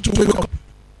 yes, I want to wake up.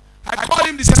 I called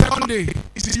him the second day.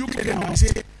 He's in UK now. I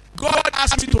said, God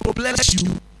asked me to bless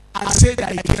you and say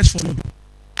that he cares for you.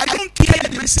 I don't care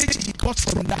the message he got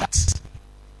from that.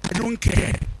 I don't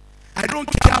care. I don't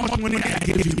care how much money I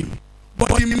gave him.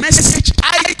 But the message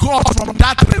I got from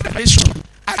that revelation,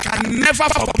 I can never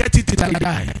forget it till I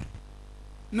die.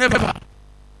 Never.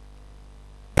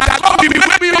 That God will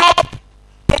wake me up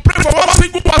to pray for one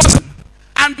single person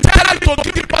and tell him to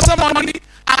give the person money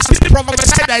and still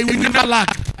prophesy that he will never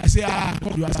lack. I say,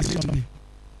 God, you are saying something.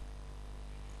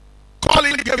 Call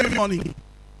him, give him money.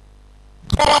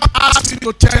 God asked me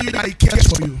to tell you that he cares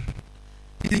for you.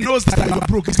 He knows that you are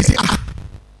broke. He says,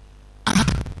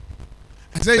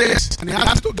 I say yes, and he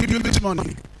asked to give you this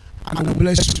money, and I will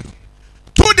bless you.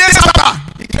 2 days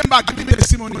after, he came back giving me the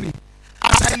testimony.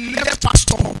 As I left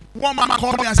pastor, one man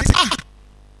called me and said,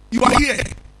 you are here.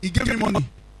 He gave me money.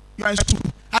 You are in school.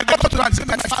 I got to him and said,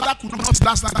 my father could not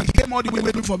last night. He came all the way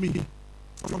waiting for me.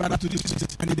 From that to this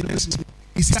state, and he blessed me.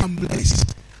 He said, I'm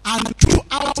blessed. And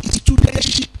throughout his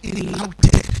studentship in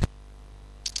Lautech,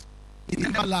 he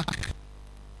never lacked.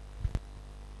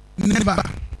 Never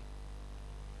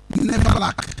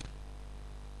lack.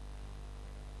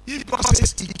 If God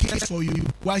says he cares for you,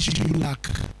 why should you lack?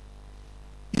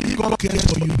 If God cares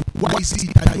for you, why is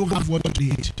it that you don't have what you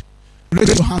need?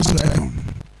 Raise your hands to heaven.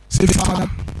 Say, Father,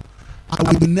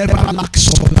 I will never lack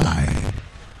supply.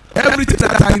 Everything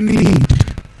that I need,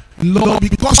 Lord,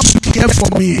 because you care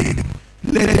for me,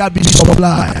 let there be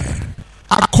supply.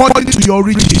 According to your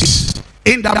riches,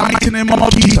 in the mighty name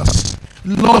of Jesus,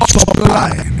 Lord,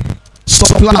 supply,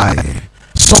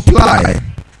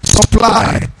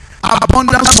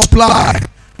 abundant supply.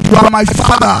 You are my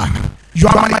Father, you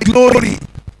are my glory,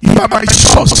 you are my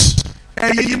source. You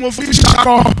are my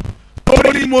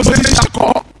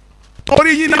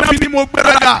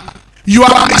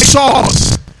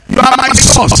source, you are my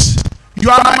source, you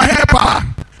are my helper,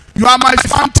 you are my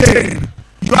fountain,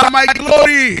 you are my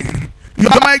glory, you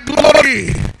are my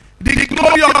glory. The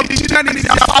glory of the children is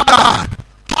their Father.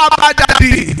 Abba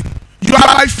Daddy, you are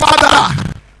my Father.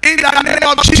 In the name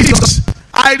of Jesus,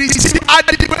 I receive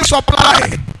adequate supply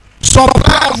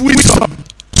of wisdom,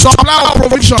 supply of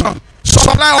provision,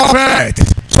 supply of health,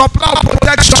 supply of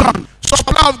protection,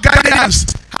 supply of guidance.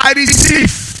 I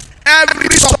receive every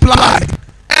supply.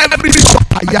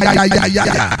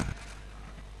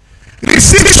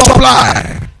 Receive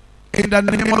supply in the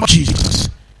name of Jesus.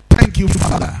 Thank you,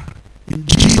 Father. In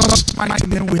Jesus' mighty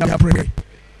name we have prayed.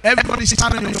 Everybody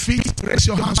stand on your feet, raise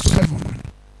your hands to heaven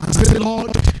and say,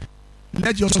 Lord,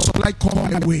 let your supply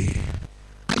come my way.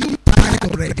 Are you tired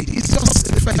already? It's just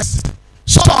the first.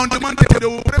 Some on the Monday they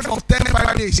will pray for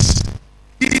 10-5 days.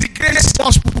 It is the grace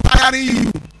gospel tiring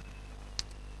you.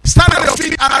 Stand on your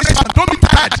feet and raise your hand. Don't be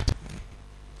tired.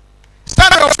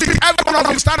 Stand on your feet. Every one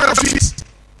of you stand on your feet.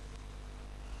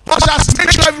 Ushers,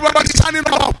 make sure everybody is standing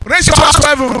up. Raise your hands to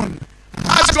heaven.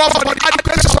 Ask God for the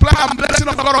adequate supply and blessing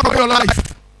of God over your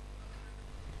life.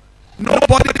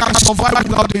 Nobody can survive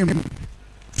without him.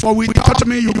 For without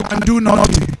me, you can do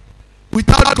nothing.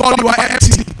 Without God, you are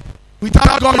empty.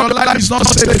 Without God, your life is not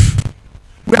safe.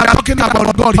 We are talking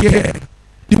about God here.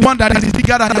 The one that is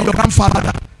bigger than your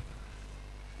grandfather.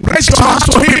 Raise your hands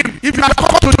to him. If you have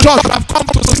come to church, you have come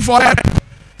to sing for help.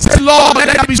 Say, Lord,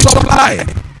 let there be supply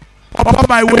upon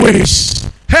my ways.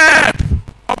 Help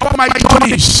upon my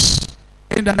journeys.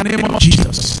 In the name of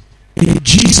Jesus. In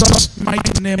Jesus'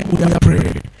 mighty name we are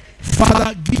praying.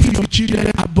 Father, give your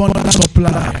children abundant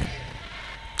supply.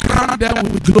 Crown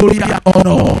them with glory and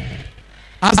honor.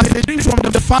 As they drink from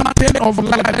the fountain of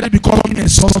life, let it become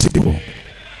inexhaustible.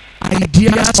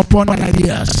 Ideas upon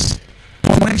ideas.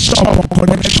 Connection upon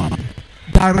connection.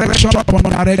 Direction upon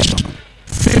direction.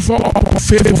 Favor upon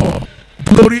favor.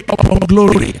 Glory upon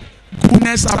glory.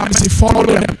 Goodness and mercy follow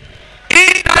them.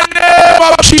 In the name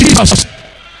of Jesus.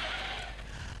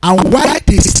 And while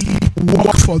they sleep,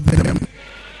 work for them.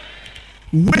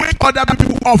 Wake other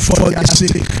people up for their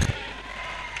sake.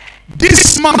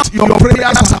 This month, your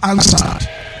prayers are answered.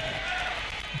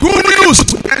 Good news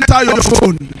will enter your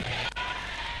phone.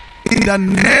 In the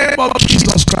name of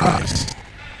Jesus Christ.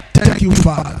 Thank you,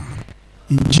 Father.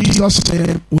 In Jesus'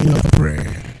 name we have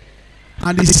prayed.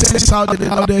 And he says out the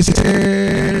loudest,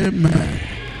 amen.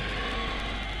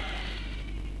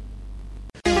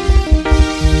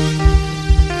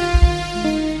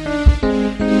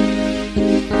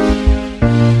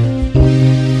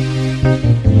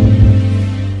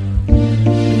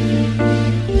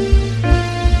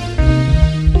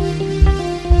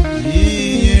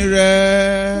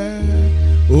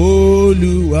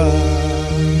 Olúwa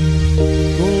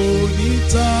kò ní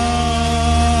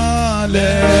tán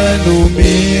lẹ́nu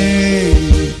mi,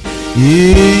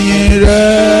 ìyìn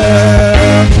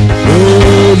rẹ̀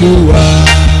Olúwa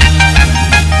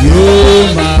yóò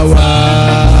máa wà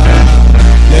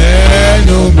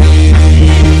lẹ́nu mi,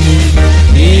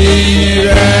 ìyìn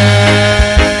rẹ̀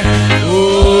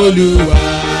Olúwa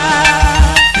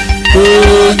kò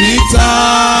ní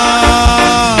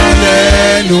tán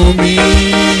lẹ́nu mi.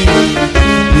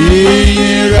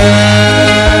 Yeah.